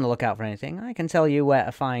 if you are on the lookout for anything, I can tell you where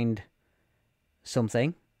to find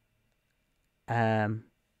something.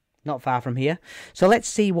 Not far from here. So let's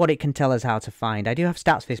see what it can tell us how to find. I do have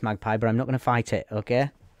stats for this magpie, but I'm not going to fight it,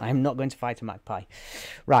 okay? I'm not going to fight a magpie.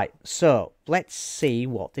 Right, so let's see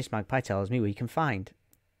what this magpie tells me we can find.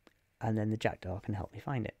 And then the jackdaw can help me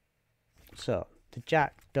find it. So, the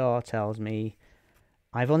jackdaw tells me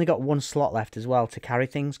I've only got 1 slot left as well to carry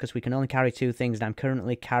things, because we can only carry 2 things, and I'm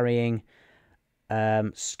currently carrying,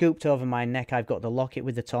 scooped over my neck, I've got the locket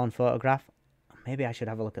with the torn photograph. Maybe I should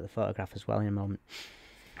have a look at the photograph as well in a moment.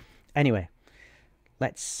 Anyway,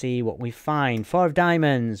 let's see what we find. 4 of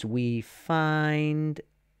diamonds. We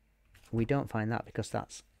don't find that because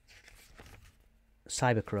that's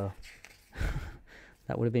Cybercrow.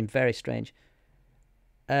 That would have been very strange.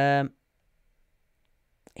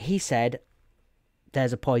 He said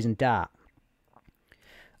there's a poison dart.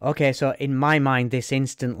 Okay, so in my mind, this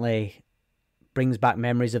instantly brings back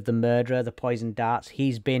memories of the murderer, the poison darts.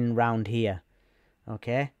 He's been round here.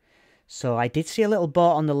 Okay. So I did see a little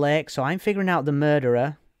boat on the lake, so I'm figuring out the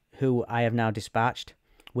murderer, who I have now dispatched,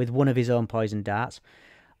 with one of his own poison darts.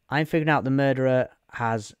 I'm figuring out the murderer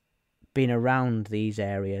has been around these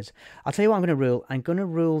areas. I'll tell you what I'm going to rule. I'm going to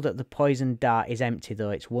rule that the poison dart is empty, though.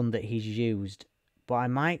 It's one that he's used. But I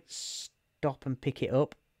might stop and pick it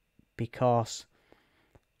up, because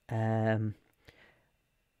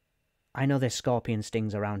I know there's scorpion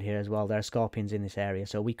stings around here as well. There are scorpions in this area,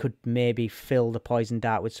 so we could maybe fill the poison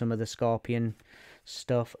dart with some of the scorpion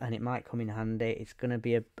stuff, and it might come in handy. It's going to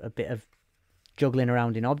be a bit of juggling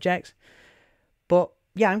around in objects. But,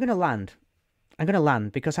 yeah, I'm going to land. I'm going to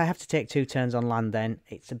land, because I have to take 2 turns on land then.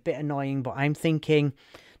 It's a bit annoying, but I'm thinking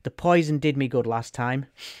the poison did me good last time.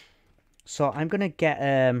 So I'm going to get...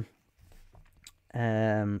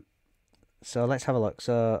 so let's have a look.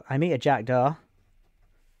 So I meet a jackdaw.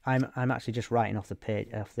 I'm actually just writing off the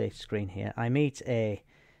page, off the screen here. I meet a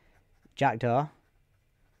jackdaw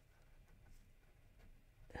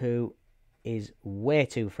who is way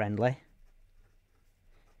too friendly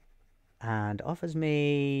and offers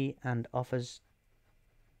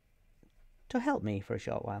to help me for a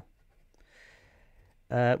short while.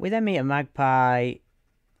 We then meet a magpie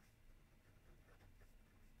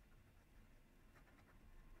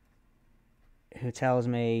who tells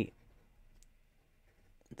me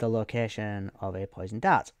the location of a poison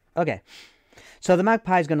dart. Okay, so the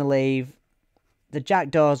magpie's going to leave. The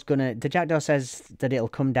jackdaw says that it'll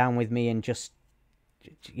come down with me and just,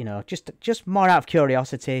 you know, just more out of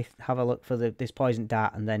curiosity, have a look for this poison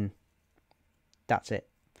dart, and then that's it.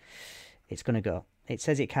 It's going to go. It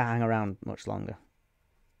says it can't hang around much longer,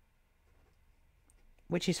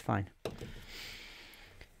 which is fine.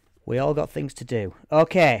 We all got things to do.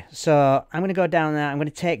 Okay, so I'm going to go down there. I'm going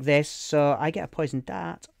to take this. So I get a poison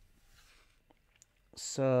dart.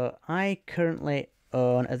 So I currently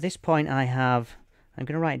own. At this point, I have... I'm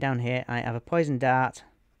going to write it down here. I have a poison dart.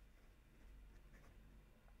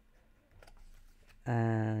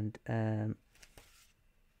 And a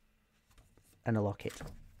locket.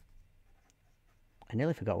 I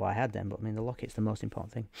nearly forgot what I had then, but I mean, the locket's the most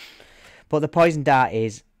important thing. But the poison dart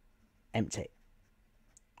is empty.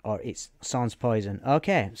 Or it's sans poison.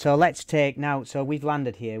 Okay, so let's take now. So we've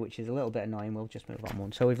landed here, which is a little bit annoying. We'll just move on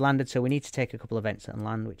one. So we've landed, so we need to take a couple of events and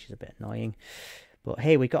land, which is a bit annoying. But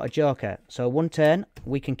hey, we got a joker. So 1 turn.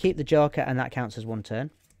 We can keep the joker, and that counts as 1 turn.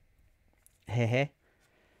 Hey.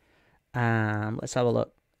 Let's have a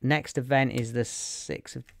look. Next event is the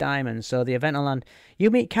 6 of diamonds. So the event on land. You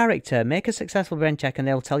meet character. Make a successful event check and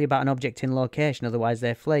they'll tell you about an object in location. Otherwise,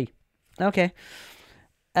 they flee. Okay.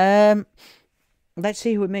 Let's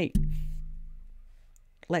see who we meet.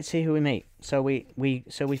 Let's see who we meet. So we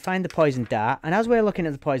find the poison dart. And as we're looking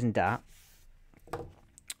at the poison dart,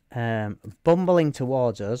 bumbling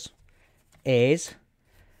towards us is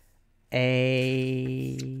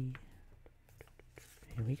a... Here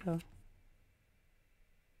we go.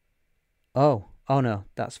 Oh no,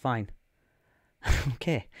 that's fine.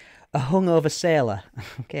 Okay. A hungover sailor.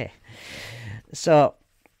 Okay. So,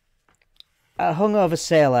 a hungover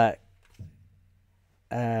sailor,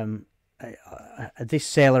 this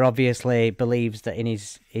sailor obviously believes that in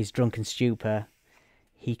his drunken stupor,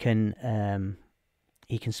 he can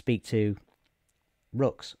speak to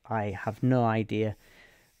rooks. I have no idea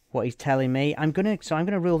what he's telling me. I'm gonna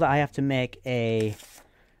rule that I have to make a...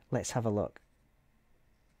 Let's have a look.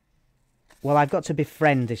 Well, I've got to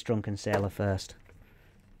befriend this drunken sailor first.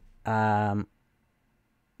 Yeah,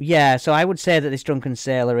 so I would say that this drunken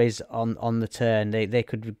sailor is on the turn. They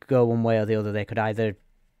could go one way or the other. They could either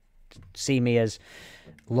see me as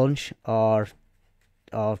lunch or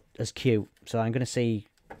as cute. So I'm going to see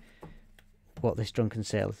what this drunken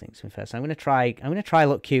sailor thinks of me first. I'm going to try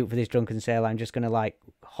look cute for this drunken sailor. I'm just going to like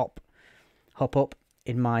hop up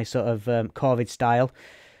in my sort of Corvid style.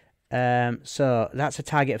 So that's a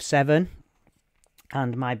target of 7.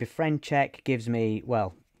 And my befriend check gives me,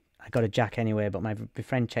 well, I got a jack anyway, but my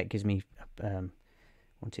befriend check gives me 1,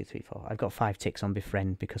 2, 3, 4. I've got 5 ticks on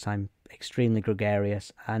befriend because I'm extremely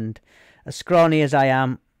gregarious, and as scrawny as I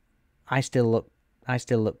am, I still look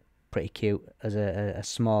pretty cute as a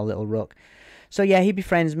small little rook. So yeah, he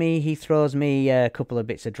befriends me. He throws me a couple of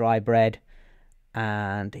bits of dry bread,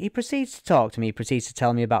 and he proceeds to talk to me. He proceeds to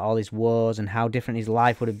tell me about all his woes and how different his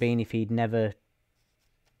life would have been if he'd never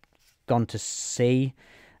gone to sea.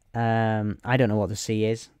 I don't know what the sea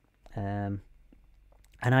is, and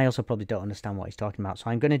I also probably don't understand what he's talking about. So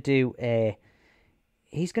I'm going to do a...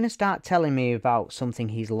 He's going to start telling me about something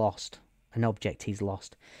he's lost, an object he's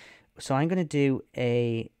lost. So I'm going to do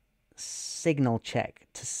a signal check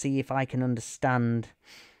to see if I can understand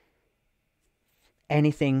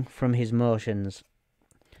anything from his motions.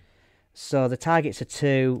 So the target's a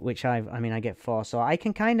 2, which I get 4. So I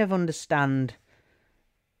can kind of understand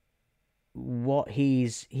what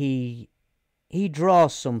he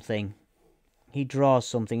draws something. He draws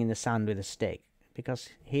something in the sand with a stick, because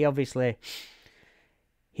he obviously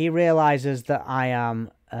realizes that I am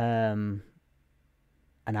an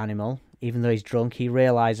animal. Even though he's drunk, he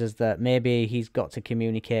realizes that maybe he's got to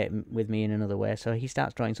communicate with me in another way. So he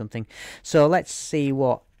starts drawing something. So let's see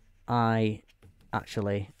what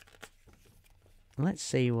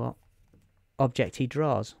object he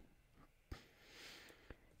draws.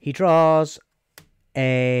 He draws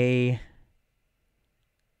a...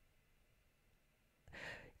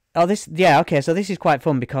 Oh, this... Yeah, okay, so this is quite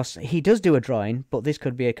fun because he does do a drawing, but this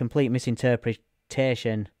could be a complete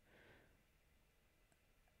misinterpretation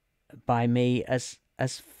by me as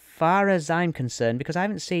far as I'm concerned, because I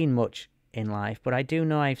haven't seen much in life, but I do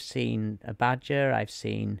know I've seen a badger, I've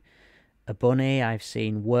seen a bunny, I've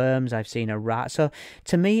seen worms, I've seen a rat. So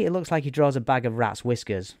to me, it looks like he draws a bag of rat's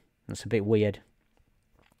whiskers. That's a bit weird.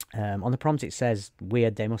 On the prompt it says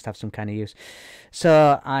weird, they must have some kind of use.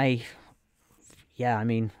 So I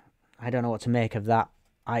mean, I don't know what to make of that.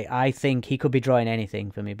 I think he could be drawing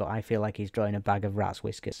anything for me, but I feel like he's drawing a bag of rat's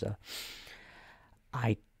whiskers. So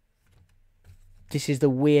this is the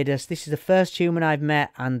weirdest. This is the first human I've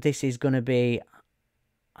met, and this is going to be...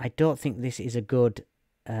 I don't think this is a good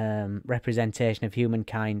representation of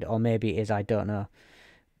humankind, or maybe it is, I don't know.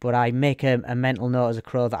 But I make a mental note as a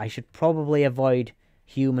crow that I should probably avoid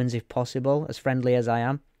humans if possible, as friendly as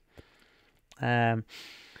I am.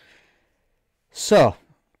 So,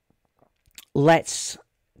 let's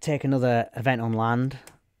take another event on land.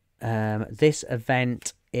 This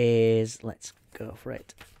event is... Let's go for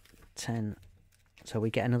it. 10... So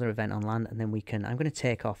we get another event on land, and then we can... I'm going to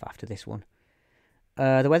take off after this one.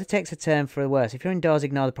 The weather takes a turn for the worse. If you're indoors,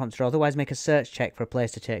 ignore the prompt to draw. Otherwise, make a search check for a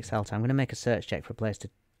place to take shelter. I'm going to make a search check for a place to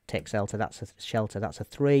take shelter. That's a shelter. That's a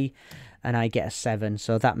 3, and I get a 7.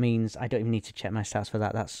 So that means I don't even need to check my stats for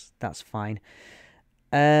that. That's fine.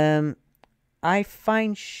 I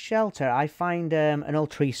find shelter. I find an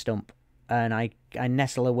old tree stump, and I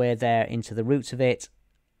nestle away there into the roots of it,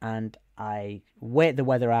 and I wait the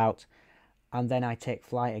weather out, and then I take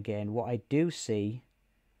flight again. What I do see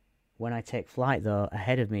when I take flight, though,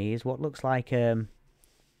 ahead of me is what looks like oh,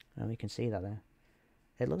 you can see that there.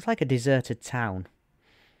 It looks like a deserted town.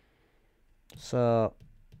 So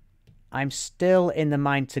I'm still in the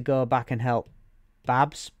mind to go back and help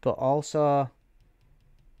Babs, but also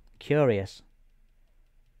curious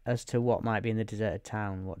as to what might be in the deserted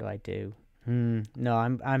town. What do I do? No,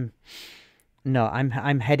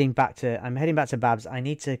 I'm heading back to Babs. I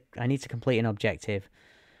need to complete an objective.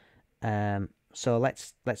 So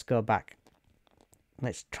let's go back.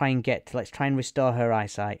 Let's try and restore her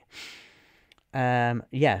eyesight.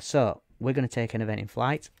 Yeah, so we're going to take an event in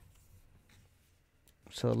flight.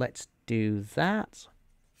 So let's do that.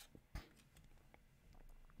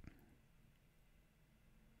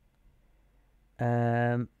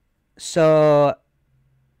 So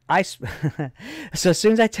as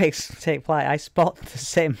soon as I take flight, I spot the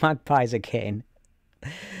same magpies again.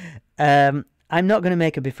 I'm not going to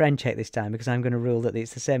make a befriend check this time because I'm going to rule that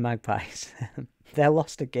it's the same magpies. They're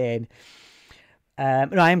lost again. No,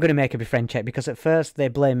 I am going to make a befriend check because at first they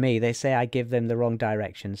blame me. They say I give them the wrong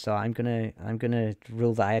direction. So I'm gonna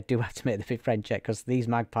rule that I do have to make the befriend check because these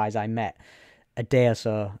magpies I met a day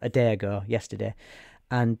ago, yesterday,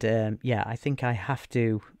 and yeah, I think I have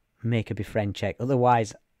to make a befriend check.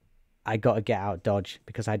 Otherwise, I got to get out dodge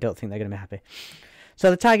because I don't think they're going to be happy.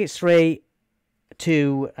 So the target's 3,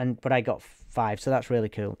 2, but I got 5, so that's really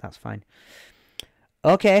cool. That's fine.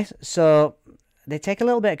 Okay, so they take a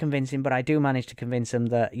little bit of convincing, but I do manage to convince them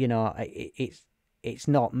that, you know, it's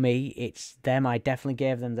not me, it's them. I definitely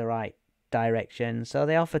gave them the right direction. So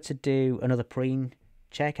they offer to do another preen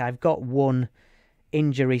check. I've got 1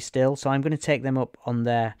 injury still, so I'm going to take them up on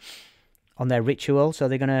their ritual. So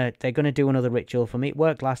they're gonna do another ritual for me. It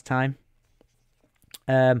worked last time.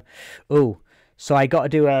 So I got to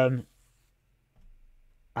do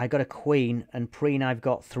I got a queen, and preen I've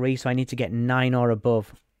got 3, so I need to get 9 or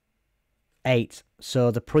above 8. So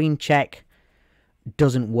the preen check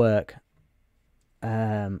doesn't work.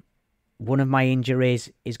 One of my injuries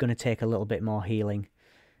is going to take a little bit more healing.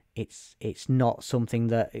 It's not something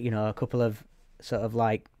that, you know, a couple of sort of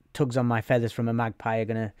like tugs on my feathers from a magpie are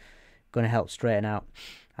gonna help straighten out.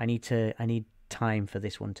 I need time for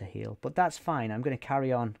this one to heal, but that's fine. I'm going to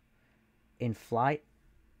carry on in flight.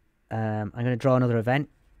 I'm going to draw another event.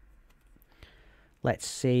 Let's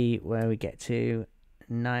see where we get to.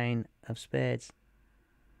 9 of spades.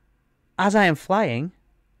 As I am flying,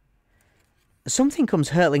 something comes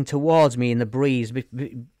hurtling towards me in the breeze.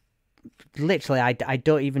 Literally, I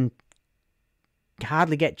don't even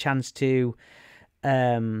hardly get a chance to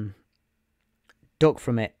duck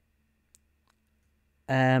from it.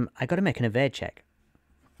 I got to make an evade check.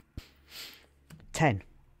 10.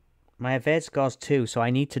 My evade score's 2, so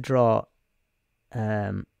I need to draw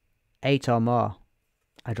 8 or more.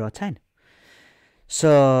 I draw 10.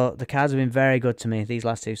 So the cards have been very good to me these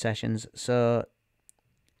last 2 sessions. So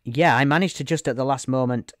yeah, I managed to just at the last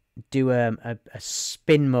moment do a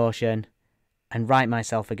spin motion and right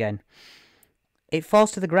myself again. It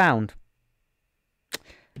falls to the ground.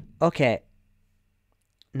 Okay.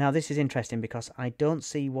 Now this is interesting because I don't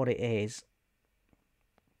see what it is.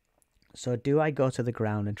 So do I go to the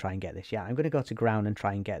ground and try and get this? Yeah, I'm going to go to ground and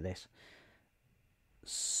try and get this.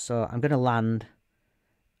 So I'm going to land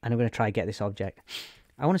and I'm going to try and get this object.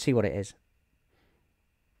 I want to see what it is.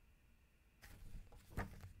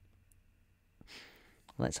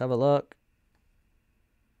 Let's have a look.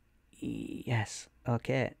 Yes.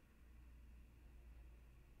 Okay.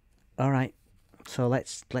 All right. So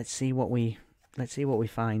let's see what we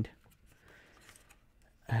find.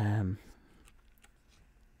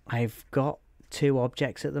 I've got 2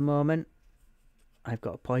 objects at the moment. I've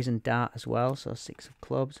got a poison dart as well, so 6 of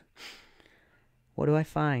clubs. What do I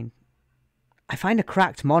find? I find a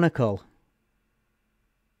cracked monocle.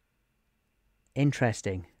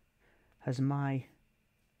 Interesting. Has my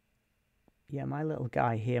little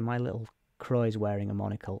guy here, my little crow is wearing a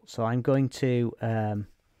monocle. So I'm going to I'm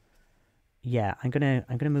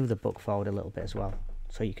gonna move the book forward a little bit as well,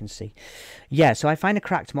 so you can see. Yeah, so I find a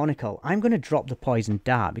cracked monocle. I'm going to drop the poison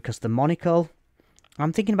dart because the monocle...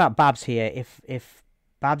 I'm thinking about Babs here. If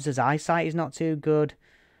Babs's eyesight is not too good,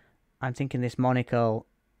 I'm thinking this monocle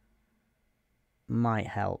might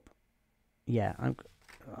help. Yeah, I'm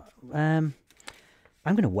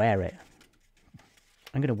going to wear it.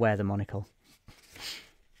 I'm going to wear the monocle.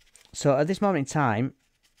 So at this moment in time,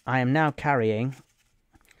 I am now carrying.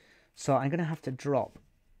 So I'm going to have to drop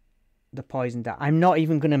the poison dart. I'm not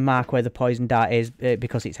even going to mark where the poison dart is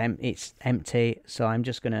because it's empty. So I'm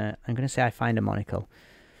going to say I find a monocle.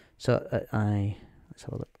 So let's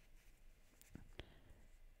have a look.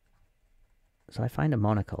 So I find a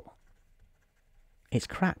monocle. It's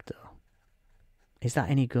cracked though. Is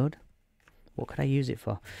that any good? What could I use it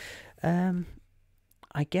for?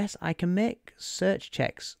 I guess I can make search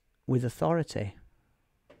checks with authority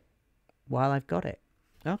while I've got it.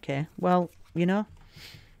 Okay, well, you know,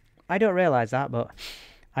 I don't realise that, but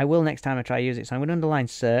I will next time I try to use it. So I'm going to underline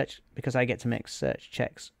search because I get to make search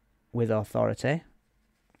checks with authority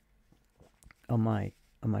on my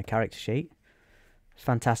character sheet.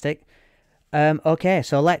 Fantastic. Okay,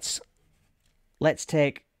 so let's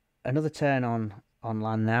take another turn on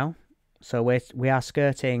land now. So we are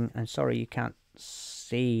skirting. I'm sorry you can't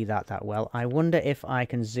see that well. I wonder if I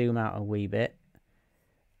can zoom out a wee bit.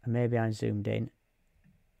 And maybe I'm zoomed in.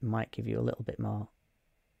 Might give you a little bit more.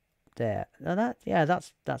 There. Now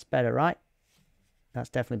that's better, right? That's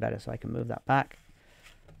definitely better. So I can move that back.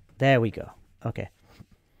 There we go. Okay.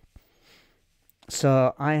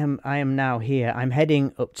 So I am now here. I'm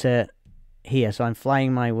heading up to here. So I'm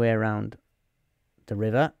flying my way around the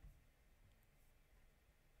river.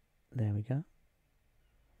 There we go.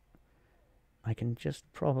 I can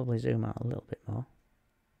just probably zoom out a little bit more.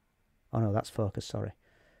 Oh no, that's focus, sorry.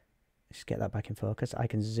 Just get that back in focus. I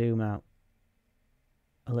can zoom out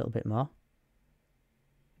a little bit more.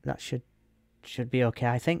 That should be okay,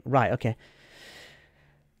 I think. Right, okay.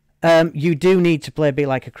 You do need to play Be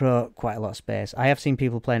Like a Crow quite a lot of space. I have seen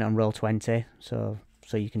people playing it on Roll20, so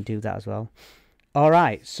you can do that as well.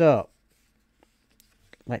 Alright, so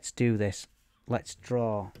let's do this. Let's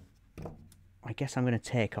draw. I guess I'm going to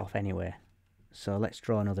take off anyway. So let's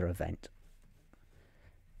draw another event.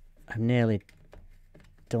 I've nearly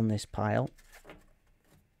done this pile.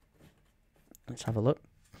 Let's have a look.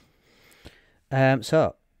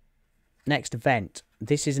 So, next event.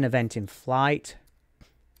 This is an event in flight.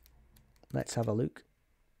 Let's have a look.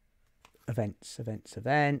 Events.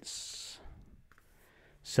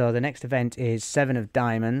 So the next event is 7 of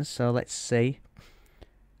diamonds. So let's see.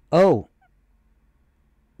 Oh!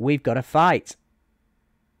 We've got a fight.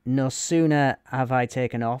 No sooner have I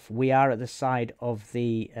taken off. We are at the side of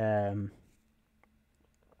the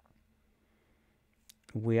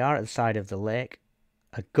lake.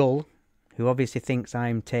 A gull, who obviously thinks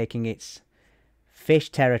I'm taking its fish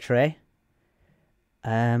territory.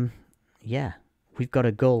 Yeah, we've got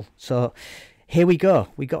a gull. So here we go.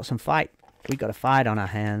 We got some fight. We got a fight on our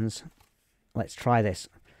hands. Let's try this.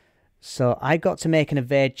 So I got to make an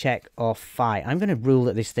evade check or fight. I'm going to rule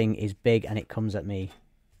that this thing is big and it comes at me.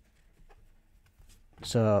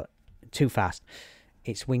 So, too fast.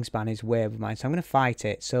 Its wingspan is way over mine. So I'm going to fight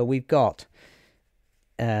it. So we've got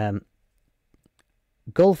gull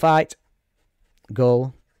fight,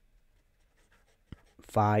 gull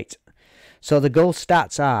fight. So the gull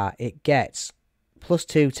stats are, it gets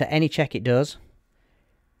 +2 to any check it does.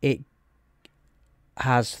 It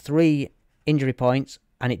has 3 injury points.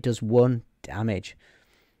 And it does 1 damage.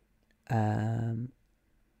 Let's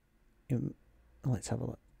have a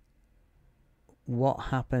look. What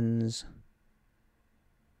happens?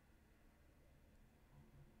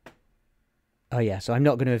 Oh yeah, so I'm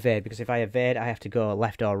not going to evade because if I evade, I have to go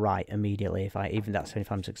left or right immediately. If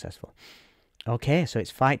I'm successful. Okay, so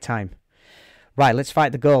it's fight time. Right, let's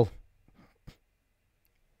fight the gull.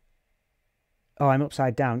 Oh, I'm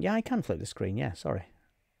upside down. Yeah, I can flip the screen. Yeah, sorry.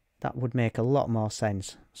 That would make a lot more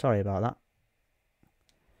sense. Sorry about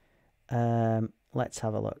that. Let's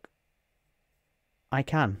have a look. I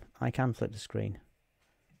can flip the screen.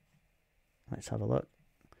 Let's have a look.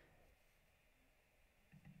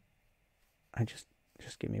 Just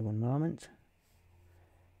give me one moment.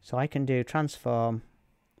 So I can do transform.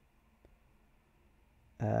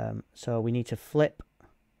 So we need to flip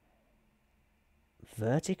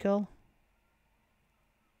vertical.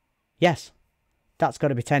 Yes. That's got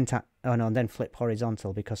to be 10 times. Oh no, and then flip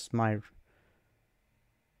horizontal because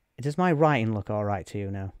does my writing look alright to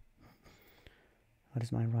you now? What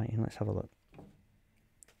is my writing? Let's have a look.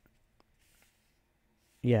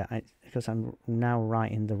 Yeah, because I'm now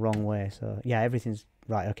writing the wrong way. So yeah, everything's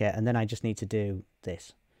right. Okay, and then I just need to do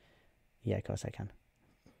this. Yeah, of course I can.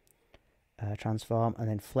 Transform and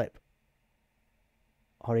then flip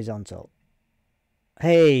horizontal.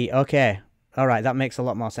 Hey, okay. Alright, that makes a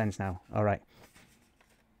lot more sense now. Alright.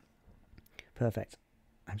 Perfect.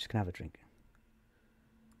 I'm just going to have a drink.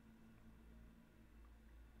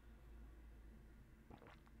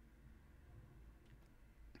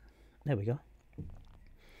 There we go.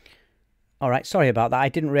 Alright, sorry about that. I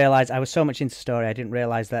didn't realise, I was so much into story, I didn't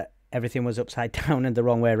realise that everything was upside down and the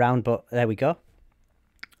wrong way around, but there we go.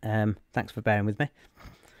 Thanks for bearing with me.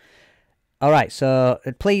 Alright, so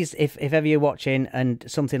please, if ever you're watching and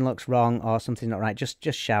something looks wrong or something's not right, just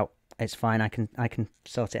shout. It's fine, I can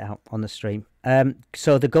sort it out on the stream.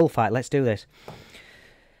 So the gull fight, let's do this.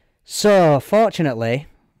 So, fortunately,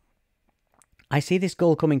 I see this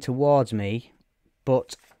gull coming towards me,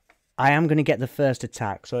 but I am going to get the first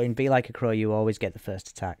attack. So in Be Like a Crow, you always get the first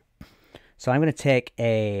attack. So I'm going to take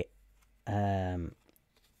a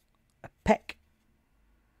peck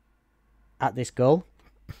at this gull.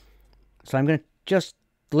 So I'm going to just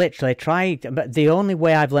literally try, but the only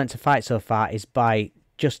way I've learnt to fight so far is by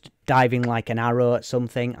just diving like an arrow at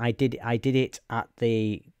something. I did it at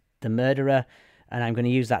the murderer, and I'm going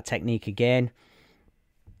to use that technique again.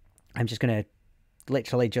 I'm just going to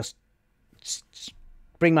literally just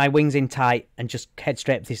bring my wings in tight and just head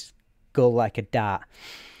straight at this gull like a dart.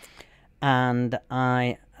 And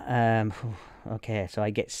I, okay, so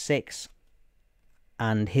I get 6,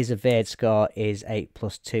 and his evade score is 8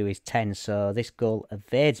 plus 2 is 10, so this gull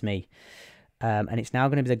evades me. And it's now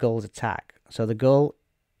going to be the gull's attack. So the gull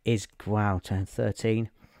is, wow, turn 13.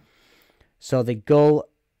 So the gull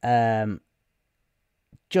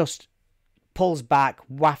just pulls back,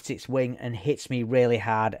 wafts its wing, and hits me really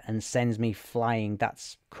hard and sends me flying.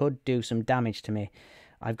 That could do some damage to me.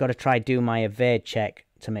 I've got to try do my evade check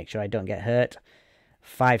to make sure I don't get hurt.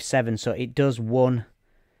 5-7, so it does 1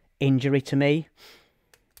 injury to me.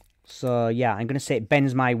 So yeah, I'm going to say it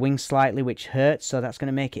bends my wing slightly, which hurts, so that's going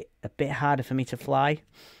to make it a bit harder for me to fly.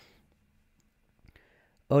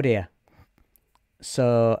 Oh dear.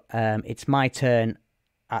 So it's my turn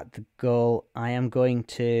at the gull. I am going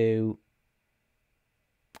to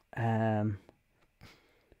I'm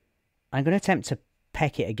going to attempt to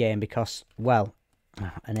peck it again because, well,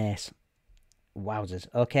 an ace. Wowzers.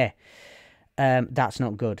 Okay. That's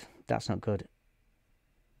not good. That's not good.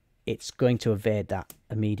 It's going to evade that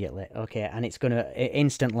immediately. Okay, and it's going to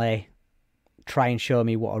instantly try and show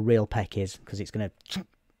me what a real peck is, because it's going to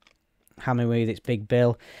hammer me with its big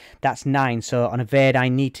bill. That's 9. So on evade, I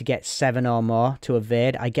need to get 7 or more to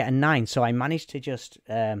evade. I get a 9. So I managed to just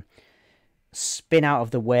spin out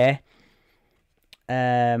of the way.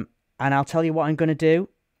 And I'll tell you what I'm going to do,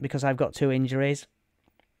 because I've got 2 injuries.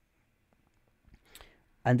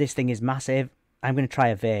 And this thing is massive. I'm going to try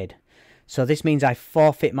evade. So this means I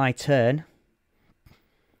forfeit my turn.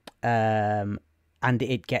 And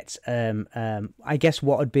it gets, I guess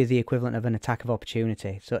what would be the equivalent of an attack of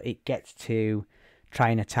opportunity. So it gets to try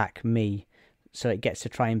and attack me. So it gets to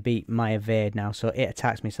try and beat my evade now. So it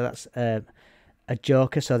attacks me. So that's a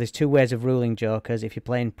joker. So there's 2 ways of ruling jokers. If you're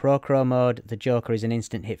playing Pro-Crow mode, the joker is an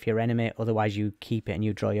instant hit for your enemy. Otherwise, you keep it and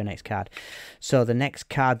you draw your next card. So the next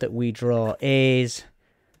card that we draw is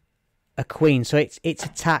a queen. So its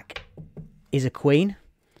attack is a queen.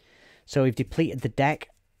 So we've depleted the deck.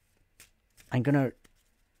 I'm going to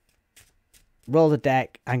roll the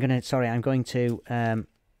deck. I'm going to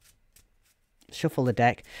shuffle the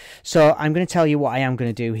deck. So I'm going to tell you what I am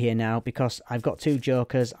going to do here now, because I've got 2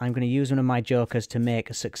 jokers. I'm going to use one of my jokers to make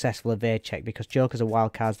a successful evade check, because jokers are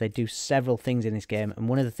wild cards. They do several things in this game, and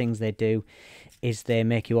one of the things they do is they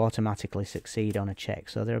make you automatically succeed on a check.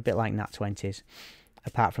 So they're a bit like nat 20s,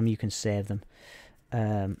 apart from you can save them.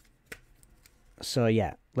 So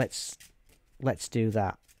yeah, let's do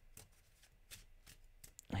that.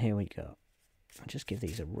 Here we go. I'll just give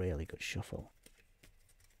these a really good shuffle.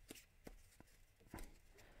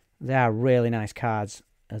 They are really nice cards,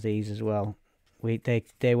 as these as well.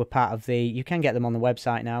 They were part of the, you can get them on the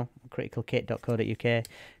website now, criticalkit.co.uk,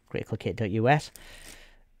 criticalkit.us.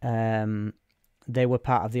 They were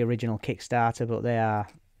part of the original Kickstarter, but they are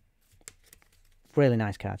really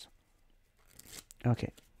nice cards.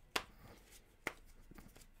 Okay.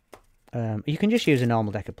 You can just use a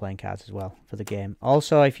normal deck of playing cards as well for the game.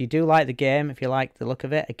 Also, if you do like the game, if you like the look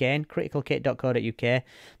of it, again, criticalkit.co.uk.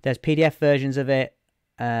 There's PDF versions of it,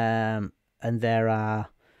 and there are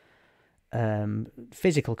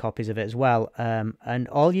physical copies of it as well. And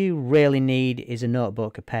all you really need is a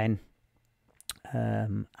notebook, a pen,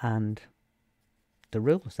 and the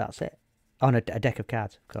rules. That's it. On a deck of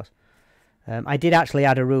cards, of course. I did actually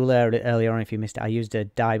add a rule earlier on. If you missed it, I used a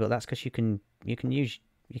die, but that's because you can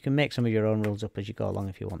make some of your own rules up as you go along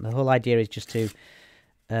if you want. The whole idea is just to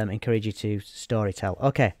encourage you to storytell.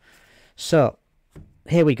 Okay, so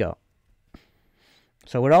here we go.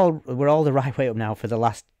 So we're all the right way up now for the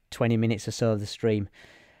last 20 minutes or so of the stream.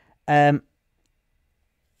 I'm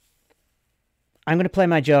going to play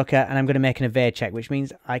my joker and I'm going to make an evade check, which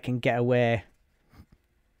means I can get away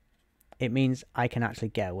it means I can actually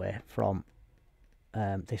get away from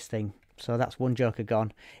this thing. So that's one joker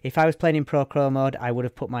gone. If I was playing in Pro Pro mode, I would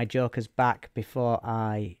have put my jokers back before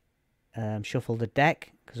I shuffle the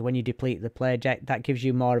deck, because when you deplete the player deck, that gives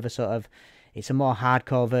you more of a sort of, it's a more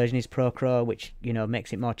hardcore version is Pro Pro, which, you know,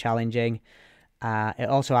 makes it more challenging. It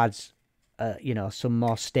also adds you know, some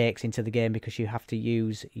more stakes into the game, because you have to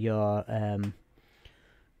use your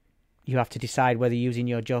you have to decide whether using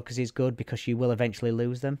your jokers is good, because you will eventually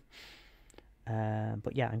lose them.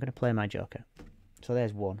 But yeah, I'm going to play my joker. So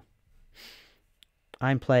there's one.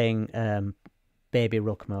 I'm playing baby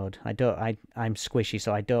rook mode. I'm squishy,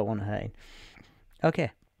 so I don't want hurting.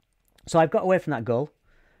 Okay, so I've got away from that goal.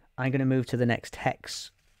 I'm going to move to the next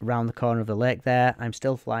hex round the corner of the lake there. I'm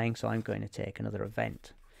still flying, so I'm going to take another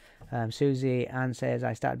event. Susie Ann says,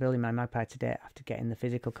 I started building my magpie today after getting the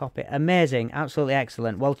physical copy. Amazing, absolutely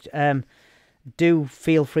excellent. Well, do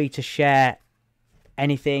feel free to share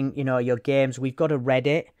anything, you know, your games. We've got a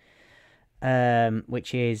Reddit,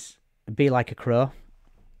 which is Be Like a Crow.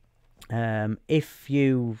 If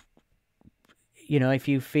you know, if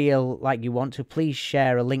you feel like you want to, please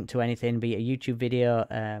share a link to anything, be it a YouTube video,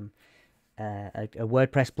 a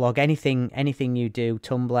WordPress blog, anything you do,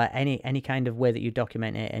 Tumblr, any kind of way that you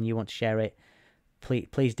document it and you want to share it,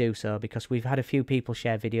 please do so, because we've had a few people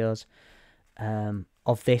share videos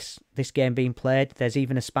of this game being played. There's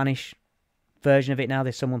even a Spanish version of it now.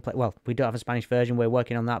 There's someone well, we don't have a Spanish version, we're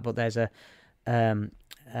working on that, but there's a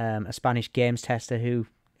Spanish games tester who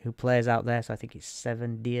plays out there, so I think it's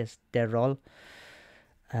 7 Dias de Rol,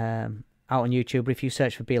 out on YouTube. But if you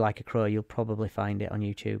search for Be Like a Crow, you'll probably find it on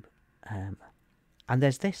YouTube. And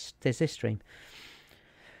there's this stream.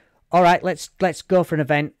 All right, let's go for an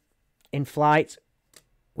event. In flight,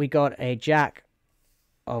 we got a jack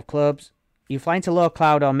of clubs. You fly into low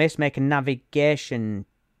cloud or mist, make a navigation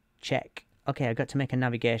check. Okay, I've got to make a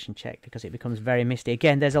navigation check because it becomes very misty.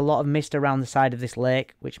 Again, there's a lot of mist around the side of this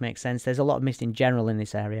lake, which makes sense. There's a lot of mist in general in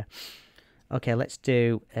this area. Okay, let's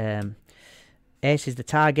do ace is the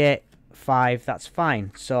target. 5, that's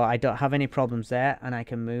fine. So I don't have any problems there, and I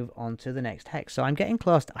can move on to the next hex. So I'm getting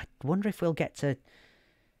close. I wonder if we'll get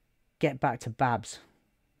back to Babs.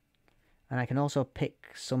 And I can also pick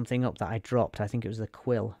something up that I dropped. I think it was the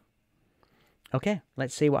quill. Okay,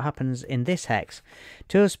 let's see what happens in this hex.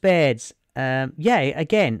 2 of spades. Yeah,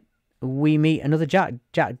 again, we meet another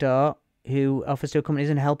jackdaw who offers to accompany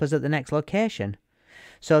us and help us at the next location.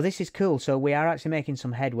 So this is cool. So we are actually making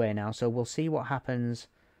some headway now. So we'll see what happens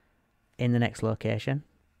in the next location.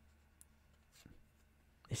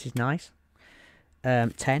 This is nice.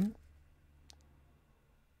 10.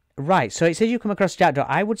 Right, so it says you come across a jackdaw.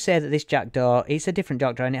 I would say that this jackdaw, it's a different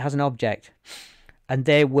jackdaw and it has an object. And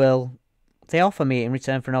they offer me in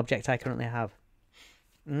return for an object I currently have.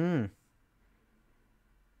 Do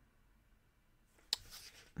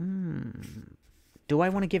I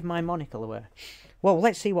want to give my monocle away? Well,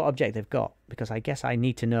 let's see what object they've got, because I guess I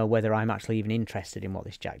need to know whether I'm actually even interested in what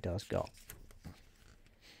this jackdaw's got.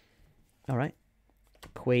 All right.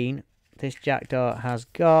 Queen. This jackdaw has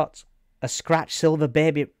got a scratch silver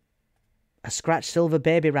baby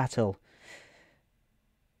rattle.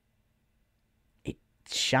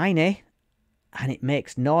 It's shiny and it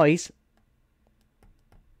makes noise.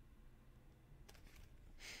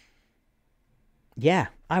 Yeah,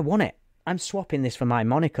 I want it. I'm swapping this for my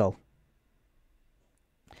monocle.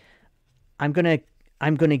 I'm gonna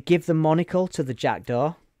give the monocle to the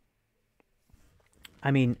jackdaw. I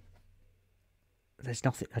mean, there's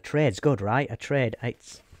nothing. A trade's good, right? A trade.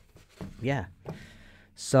 Yeah.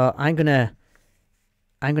 So I'm gonna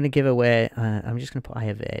give away. I'm just gonna put I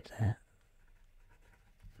have 8 there.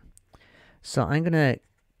 So I'm gonna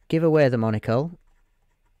give away the monocle.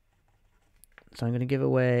 So I'm gonna give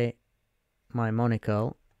away my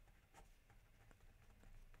monocle,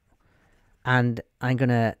 and I'm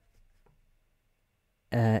gonna.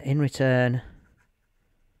 In return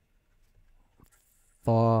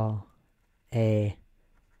for a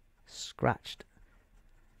scratched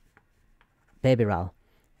baby rattle.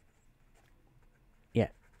 Yeah,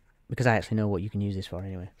 because I actually know what you can use this for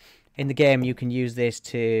anyway. In the game, you can use this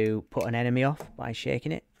to put an enemy off by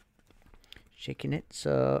shaking it.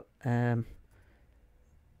 So,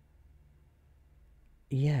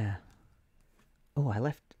 yeah.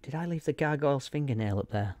 Oh, did I leave the gargoyle's fingernail up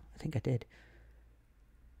there? I think I did.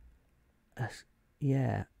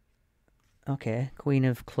 Yeah. Okay, Queen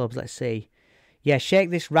of Clubs, let's see. Yeah, shake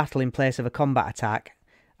this rattle in place of a combat attack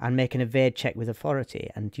and make an evade check with authority,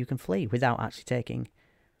 and you can flee without actually taking...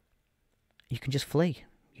 You can just flee.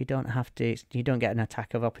 You don't have to... You don't get an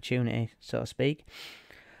attack of opportunity, so to speak.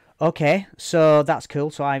 Okay, so that's cool.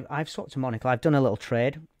 So I've swapped to monocle. I've done a little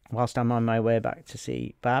trade. whilst I'm on my way back to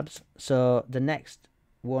see Babs. So the next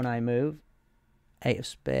one I move, 8 of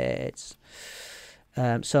spades.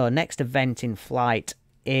 So next event in flight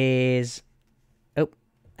is 8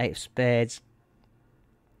 of spades.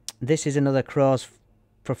 This is another crows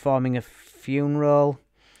performing a funeral.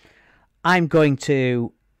 I'm going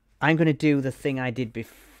to do the thing I did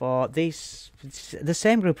before. The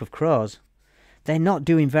same group of crows. They're not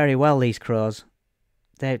doing very well, these crows.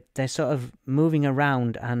 They're sort of moving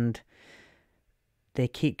around and they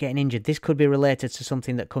keep getting injured. This could be related to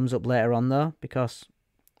something that comes up later on, though, because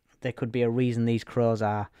there could be a reason these crows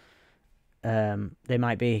are... they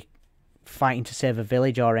might be fighting to save a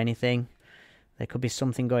village or anything. There could be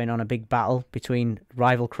something going on, a big battle between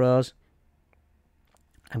rival crows.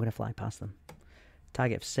 I'm going to fly past them.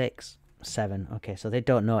 Target of 6, 7. Okay, so they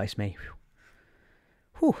don't notice me.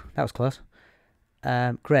 Whew, that was close.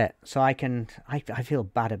 Great. So I feel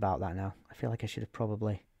bad about that now. I feel like I should have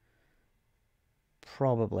probably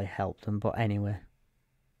helped them, but anyway.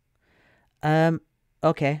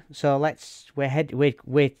 Okay, so we're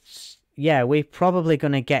probably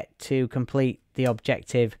going to get to complete the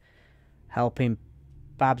objective, helping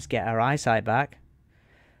Babs get her eyesight back.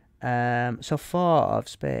 So 4 of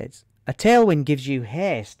spades. A tailwind gives you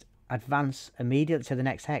haste. Advance immediately to the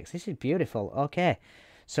next hex. This is beautiful. Okay,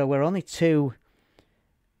 so we're only two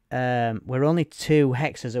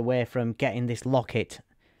hexes away from getting this locket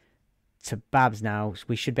to Babs now.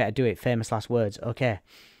 We should better do it. Famous last words. Okay.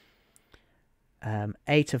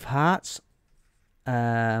 8 of hearts.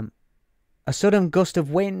 A sudden gust of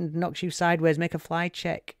wind knocks you sideways. Make a fly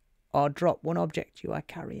check or drop one object you are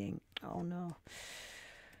carrying. Oh no.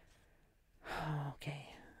 Okay.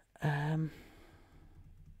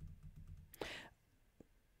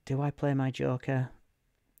 Do I play my joker?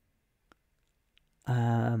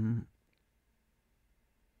 No,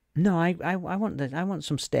 I want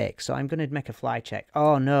some stakes, so I'm going to make a fly check.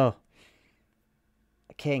 Oh no.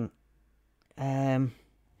 A king. So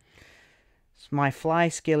my fly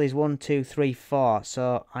skill is 1, 2, 3, 4,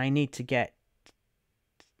 so I need to get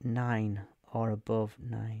 9 or above.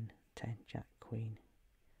 9, 10, jack, queen,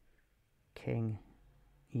 king.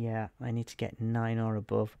 Yeah, I need to get 9 or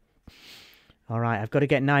above. Alright, I've got to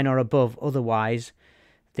get 9 or above, otherwise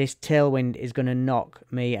this tailwind is going to knock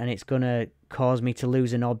me and it's going to cause me to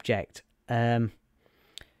lose an object. I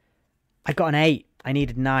got an 8. I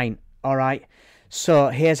needed 9. Alright, so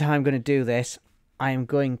here's how I'm going to do this. I'm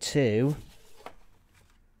going to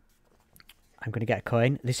get a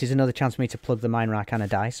coin. This is another chance for me to plug the minor arcana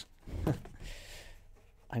dice.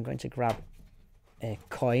 I'm going to grab a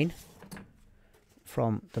coin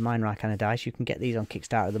from the minor arcana dice. You can get these on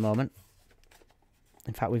Kickstarter at the moment.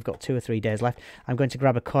 In fact, we've got 2 or 3 days left. I'm going to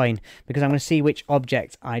grab a coin because I'm going to see which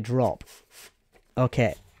object I drop.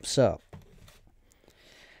 Okay, so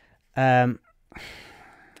I'm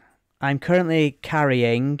currently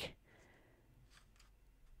carrying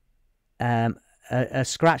a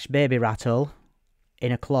scratched baby rattle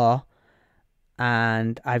in a claw,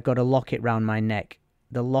 and I've got a locket round my neck.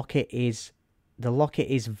 The locket is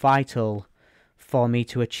vital for me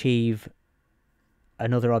to achieve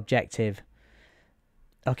another objective.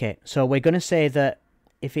 Okay, so we're going to say that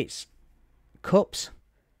if it's cups,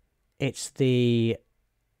 it's the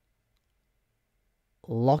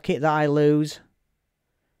locket that I lose.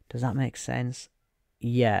 Does that make sense?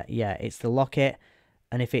 Yeah, it's the locket.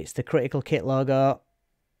 And if it's the critical kit logo,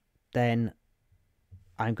 then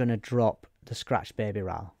I'm going to drop the scratch baby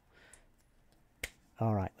rattle.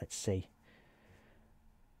 Alright, let's see.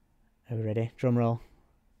 Are we ready? Drum roll.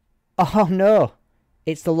 Oh no!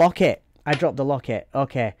 It's the locket. I dropped the locket.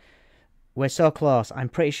 Okay. We're so close. I'm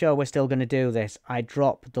pretty sure we're still going to do this. I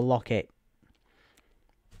dropped the locket.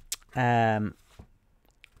 Okay.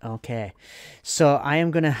 So I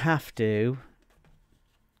am going to have to...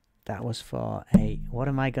 That was for 8. What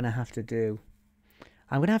am I going to have to do?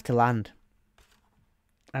 I'm going to have to land.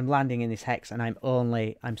 I'm landing in this hex and I'm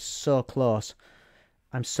so close.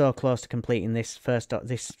 I'm so close to completing this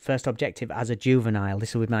first objective as a juvenile.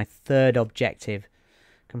 This will be my 3rd objective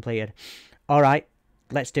completed. Alright,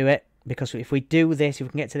 let's do it. Because if we do this, if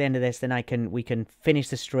we can get to the end of this, then we can finish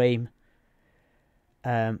the stream.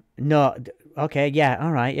 No, okay, yeah,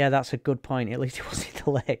 alright, yeah, that's a good point. At least it wasn't the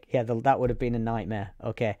leg. Yeah, that would have been a nightmare.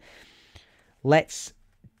 Okay, let's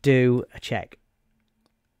do a check.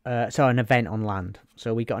 So an event on land.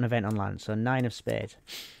 So we got an event on land. So 9 of spades.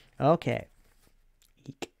 Okay.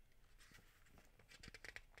 Eek.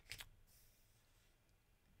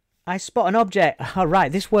 I spot an object.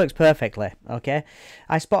 Alright, this works perfectly. Okay.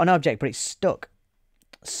 I spot an object, but it's stuck.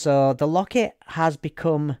 So the locket has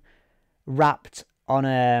become wrapped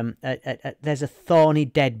on there's a thorny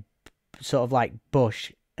dead sort of like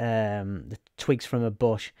bush, the twigs from a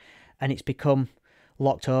bush, and it's become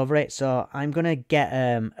locked over it. So I'm gonna get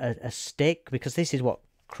a stick, because this is what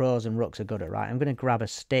crows and rooks are good at, right? I'm gonna grab a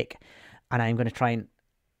stick and I'm gonna try and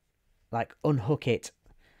like unhook it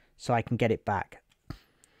so I can get it back.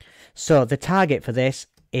 So the target for this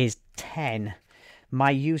is 10.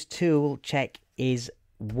 My use tool check is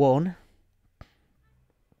 1,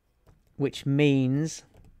 which means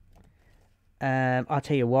I'll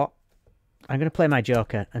tell you what, I'm going to play my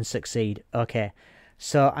joker and succeed. Okay,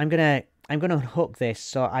 so I'm gonna unhook this,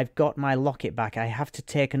 so I've got my locket back. I have to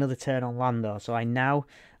take another turn on land though, so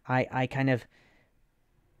I kind of,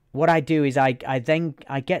 what I do is I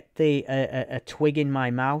get a twig in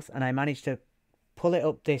my mouth, and I manage to pull it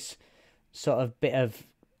up this sort of bit of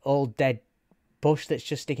old dead bush that's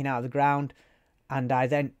just sticking out of the ground, and I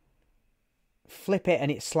then flip it and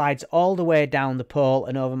it slides all the way down the pole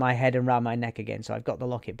and over my head and round my neck again. So I've got the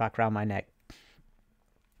locket back round my neck.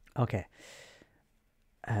 Okay.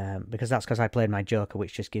 Because I played my joker,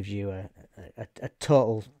 which just gives you a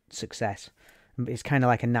total success. It's kind of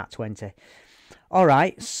like a nat 20.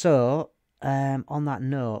 Alright, so on that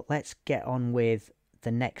note, let's get on with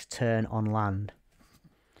the next turn on land.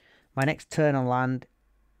 My next turn on land,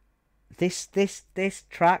 this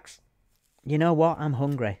tracks. You know what? I'm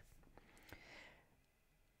hungry.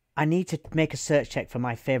 I need to make a search check for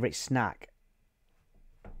my favourite snack.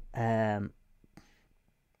 Tell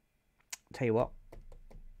you what.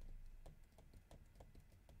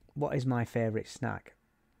 What is my favourite snack?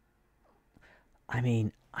 I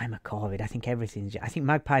mean, I'm a corvid. I think I think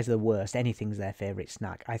magpies are the worst. Anything's their favourite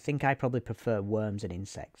snack. I think I probably prefer worms and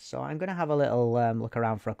insects. So I'm going to have a little look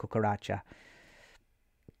around for a cucaracha.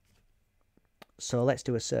 So let's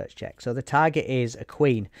do a search check. So the target is a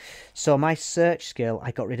queen. So my search skill, I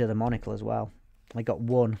got rid of the monocle as well. I got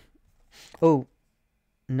 1. Oh,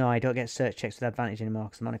 no, I don't get search checks with advantage anymore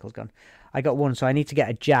because the monocle's gone. I got 1, so I need to get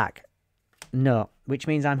a jack. No, which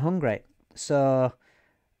means I'm hungry. So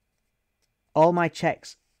all my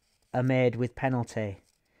checks are made with penalty.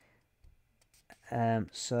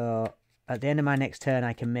 So at the end of my next turn,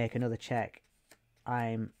 I can make another check.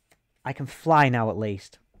 I can fly now at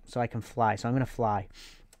least. So I can fly. So I'm going to fly.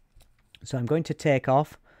 So I'm going to take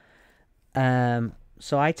off.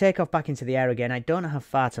 So I take off back into the air again. I don't know how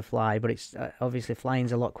far to fly, but it's obviously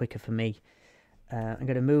flying's a lot quicker for me. I'm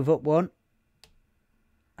going to move up 1.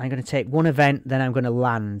 I'm going to take 1 event, then I'm going to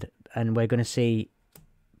land, and we're going to see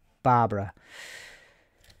Barbara.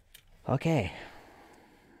 Okay.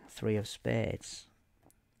 3 of spades.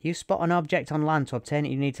 You spot an object on land. To obtain it,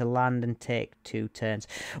 you need to land and take 2 turns.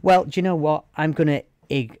 Well, do you know what? I'm going to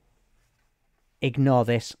ignore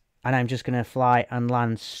this, and I'm just going to fly and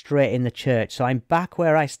land straight in the church. So I'm back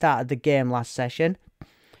where I started the game last session.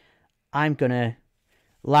 I'm going to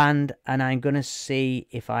land, and I'm going to see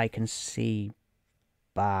if I can see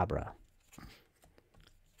Barbara.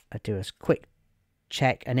 I do a quick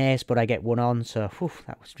check, an ace, but I get 1 on, so whew,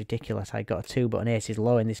 that was ridiculous. I got a 2, but an ace is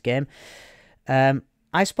low in this game.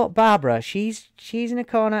 I spot Barbara. She's in a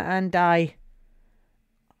corner, and I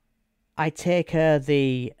take her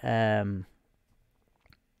the I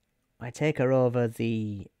take her over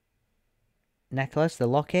the necklace, the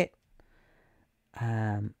locket,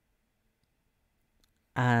 and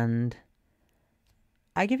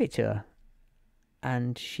I give it to her,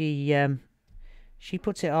 and she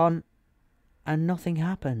puts it on, and nothing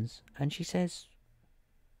happens, and she says,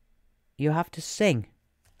 "You have to sing."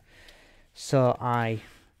 So I'm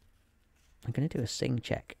going to do a sing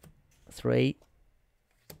check. 3,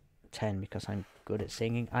 10, because I'm good at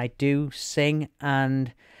singing. I do sing,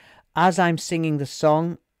 and as I'm singing the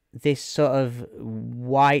song, this sort of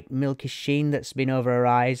white milky sheen that's been over her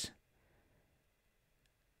eyes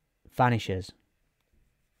vanishes.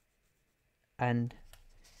 And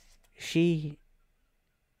she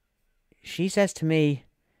says to me,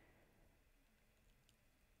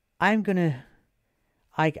 I don't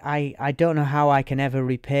know how I can ever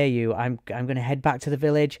repay you. I'm going to head back to the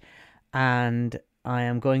village, and I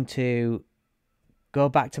am going to go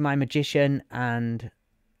back to my magician, and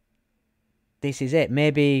this is it.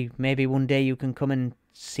 Maybe one day you can come and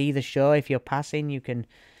see the show. If you're passing, you can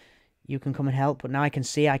come and help. But now I can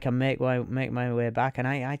see I can make my way back, and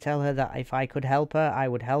I tell her that if I could help her, I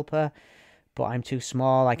would help her, but I'm too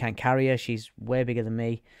small. I can't carry her. She's way bigger than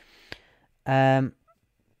me. But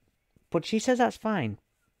she says that's fine.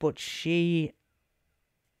 But she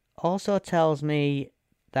also tells me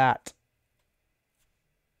that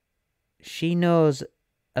she knows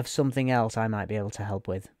of something else I might be able to help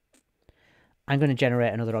with. I'm going to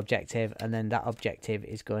generate another objective, and then that objective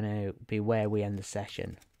is going to be where we end the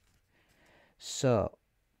session. So,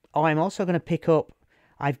 oh, I'm also going to pick up,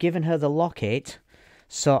 I've given her the locket,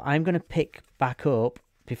 so I'm going to pick back up,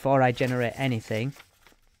 before I generate anything,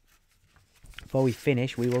 before we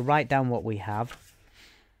finish, we will write down what we have.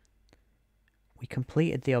 We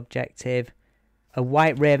completed the objective, a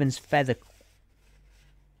white raven's feather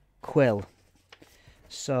quill.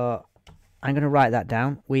 So, I'm going to write that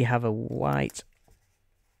down. We have a white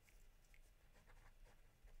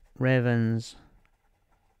raven's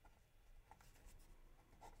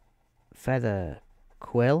feather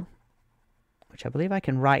quill, which I believe I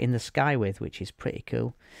can write in the sky with, which is pretty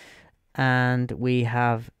cool. And we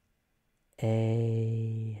have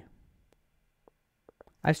a...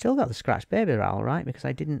 I've still got the scratch baby rattle, right? Because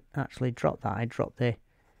I didn't actually drop that. I dropped the...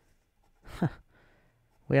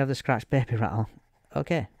 We have the scratch baby rattle.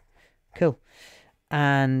 Okay, cool.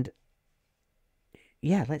 And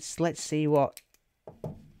yeah, let's see what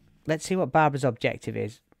Barbara's objective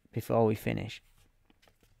is before we finish.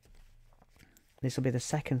 This will be the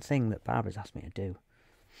second thing that Barbara's asked me to do.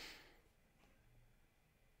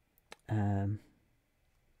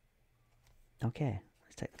 Okay,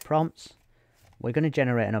 let's take the prompts. We're going to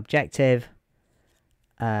generate an objective.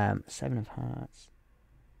 7 of hearts.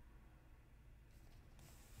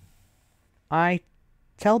 I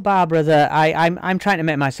tell Barbara that I'm trying to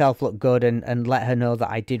make myself look good and let her know that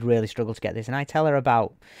I did really struggle to get this. And I tell her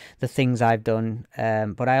about the things I've done.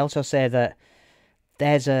 But I also say that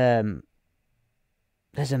the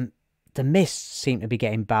mists seem to be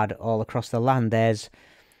getting bad all across the land.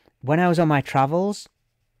 When I was on my travels,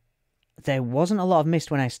 there wasn't a lot of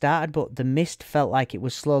mist when I started, but the mist felt like it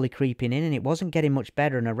was slowly creeping in, and it wasn't getting much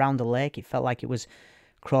better. And around the lake, it felt like it was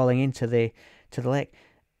crawling into the lake.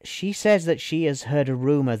 She says that she has heard a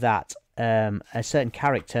rumour that a certain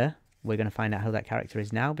character, we're going to find out who that character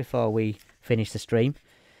is now before we finish the stream.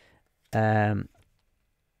 Oh,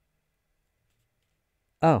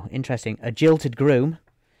 interesting. A jilted groom.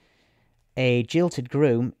 A jilted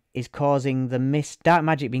groom is causing the mist... Dark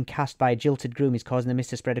magic being cast by a jilted groom is causing the mist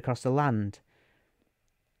to spread across the land.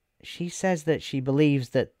 She says that she believes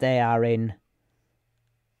that they are in...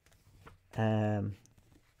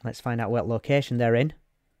 let's find out what location they're in.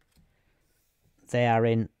 They are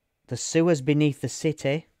in the sewers beneath the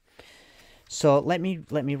city. So let me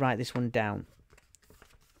write this one down.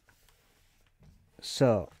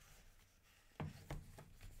 So...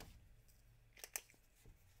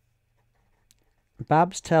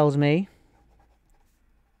 Babs tells me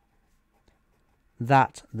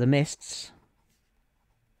that the mists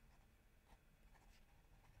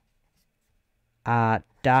are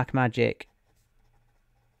dark magic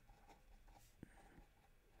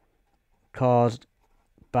caused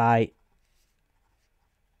by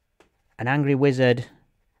an angry wizard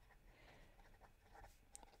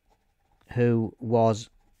who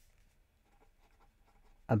was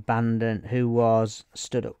abandoned, who was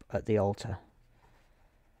stood up at the altar.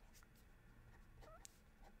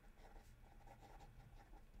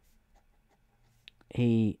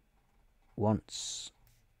 He wants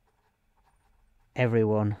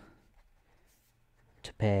everyone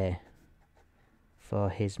to pay for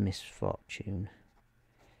his misfortune.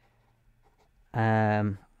 He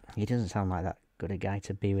doesn't sound like that good a guy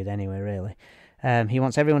to be with anyway, really. He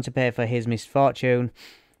wants everyone to pay for his misfortune,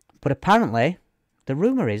 but apparently the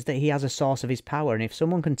rumour is that he has a source of his power, and if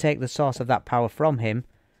someone can take the source of that power from him,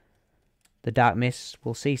 the dark mists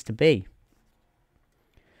will cease to be.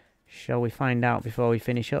 Shall we find out before we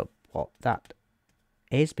finish up what that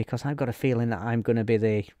is? Because I've got a feeling that I'm going to be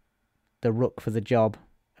the rook for the job,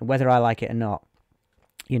 whether I like it or not.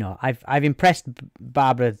 You know, I've impressed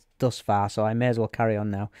Barbara thus far, so I may as well carry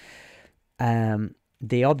on now.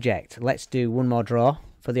 The object. Let's do one more draw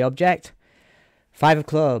for the object. 5 of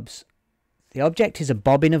clubs. The object is a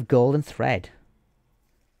bobbin of golden thread.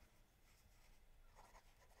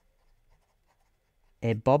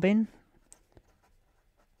 A bobbin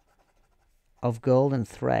of golden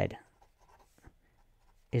thread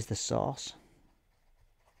is the source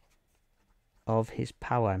of his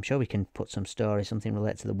power. I'm sure we can put some story, something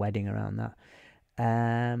related to the wedding around that.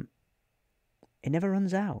 It never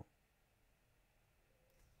runs out.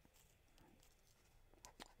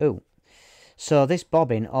 Oh, so this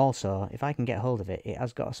bobbin also, if I can get hold of it, it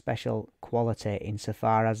has got a special quality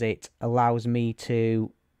insofar as it allows me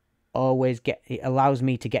to get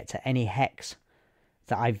to any hex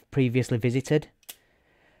that I've previously visited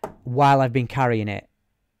while I've been carrying it.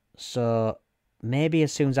 So maybe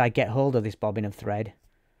as soon as I get hold of this bobbin of thread,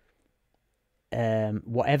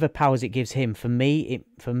 whatever powers it gives him. For me,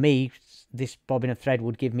 this bobbin of thread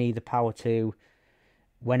would give me the power to,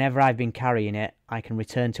 whenever I've been carrying it, I can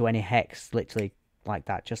return to any hex, literally like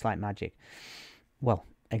that, just like magic. Well,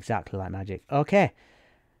 exactly like magic. Okay,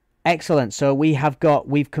 excellent. So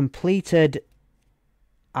we've completed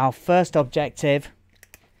our first objective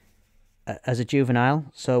as a juvenile.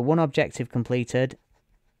 So 1 objective completed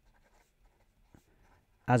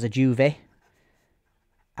as a juvie,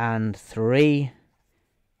 and 3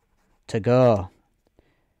 to go.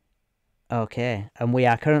 Okay, and we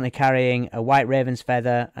are currently carrying a white raven's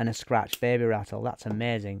feather and a scratched baby rattle. That's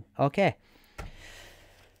amazing. Okay,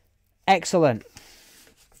 excellent.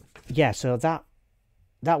 Yeah, so that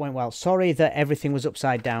went well. Sorry that everything was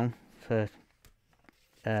upside down for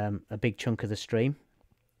a big chunk of the stream.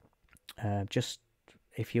 Just,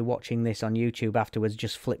 if you're watching this on YouTube afterwards,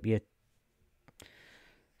 just flip your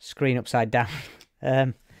screen upside down.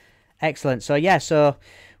 Excellent. So yeah, so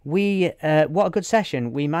we what a good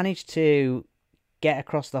session. We managed to get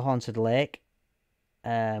across the haunted lake.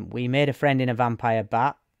 We made a friend in a vampire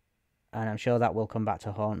bat, and I'm sure that will come back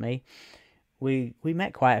to haunt me. We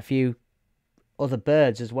met quite a few other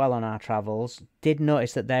birds as well on our travels. Did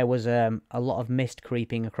notice that there was a lot of mist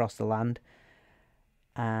creeping across the land.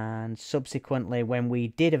 And subsequently, when we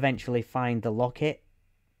did eventually find the locket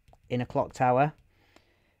in a clock tower,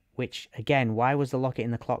 which, again, why was the locket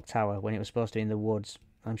in the clock tower when it was supposed to be in the woods?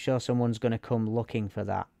 I'm sure someone's going to come looking for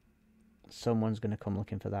that. Someone's going to come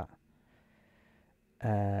looking for that.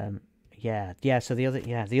 Yeah. So the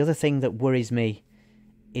other thing that worries me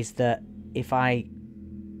is that if I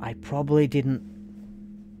probably didn't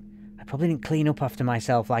clean up after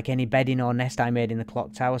myself, like any bedding or nest I made in the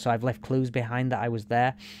clock tower, so I've left clues behind that I was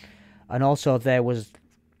there. And also there was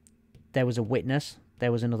a witness.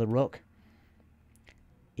 There was another rook.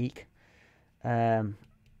 Eek. And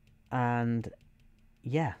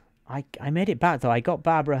yeah, I made it back though. I got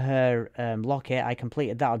Barbara her locket. I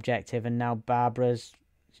completed that objective, and now Barbara's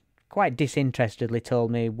quite disinterestedly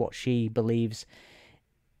told me what she believes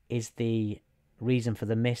is the reason for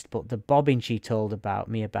the mist. But the bobbin she told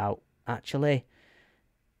me about, actually,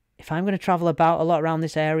 if I'm going to travel about a lot around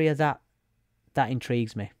this area, that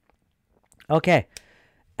intrigues me. Okay,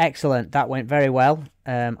 excellent. That went very well.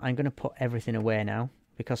 I'm going to put everything away now,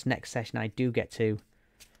 because next session I do get to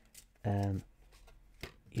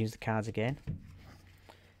use the cards again.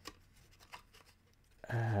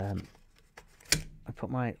 I put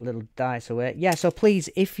my little dice away. Yeah, so please,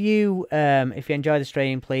 if you enjoy the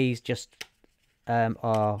stream, please just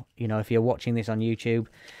or if you're watching this on YouTube,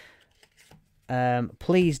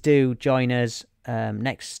 please do join us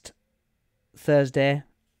next Thursday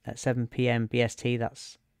at 7 PM BST.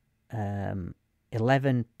 That's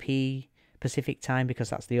 11 P Pacific time, because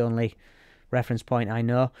that's the only reference point I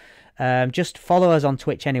know. Just follow us on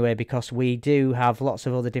Twitch anyway, because we do have lots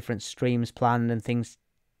of other different streams planned and things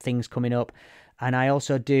coming up. And I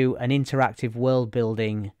also do an interactive world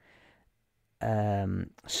building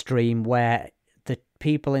stream where the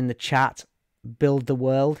people in the chat build the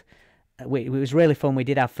world. It was really fun. We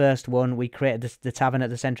did our first one. We created the tavern at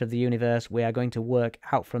the center of the universe. We are going to work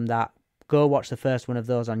out from that. Go watch the first one of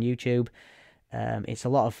those on YouTube. It's a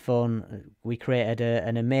lot of fun. We created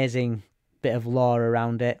an amazing bit of lore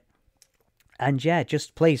around it. And yeah,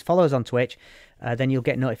 just please follow us on Twitch. Then you'll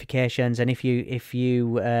get notifications. And if you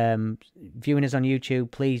viewing us on YouTube,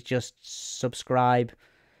 please just subscribe.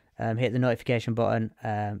 Hit the notification button,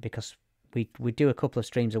 because we do a couple of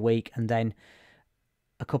streams a week, and then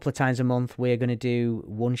a couple of times a month we're going to do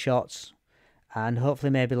one-shots, and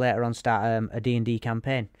hopefully maybe later on start a D&D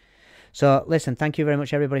campaign. So listen, thank you very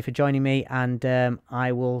much everybody for joining me, and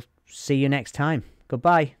I will see you next time.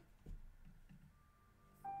 Goodbye.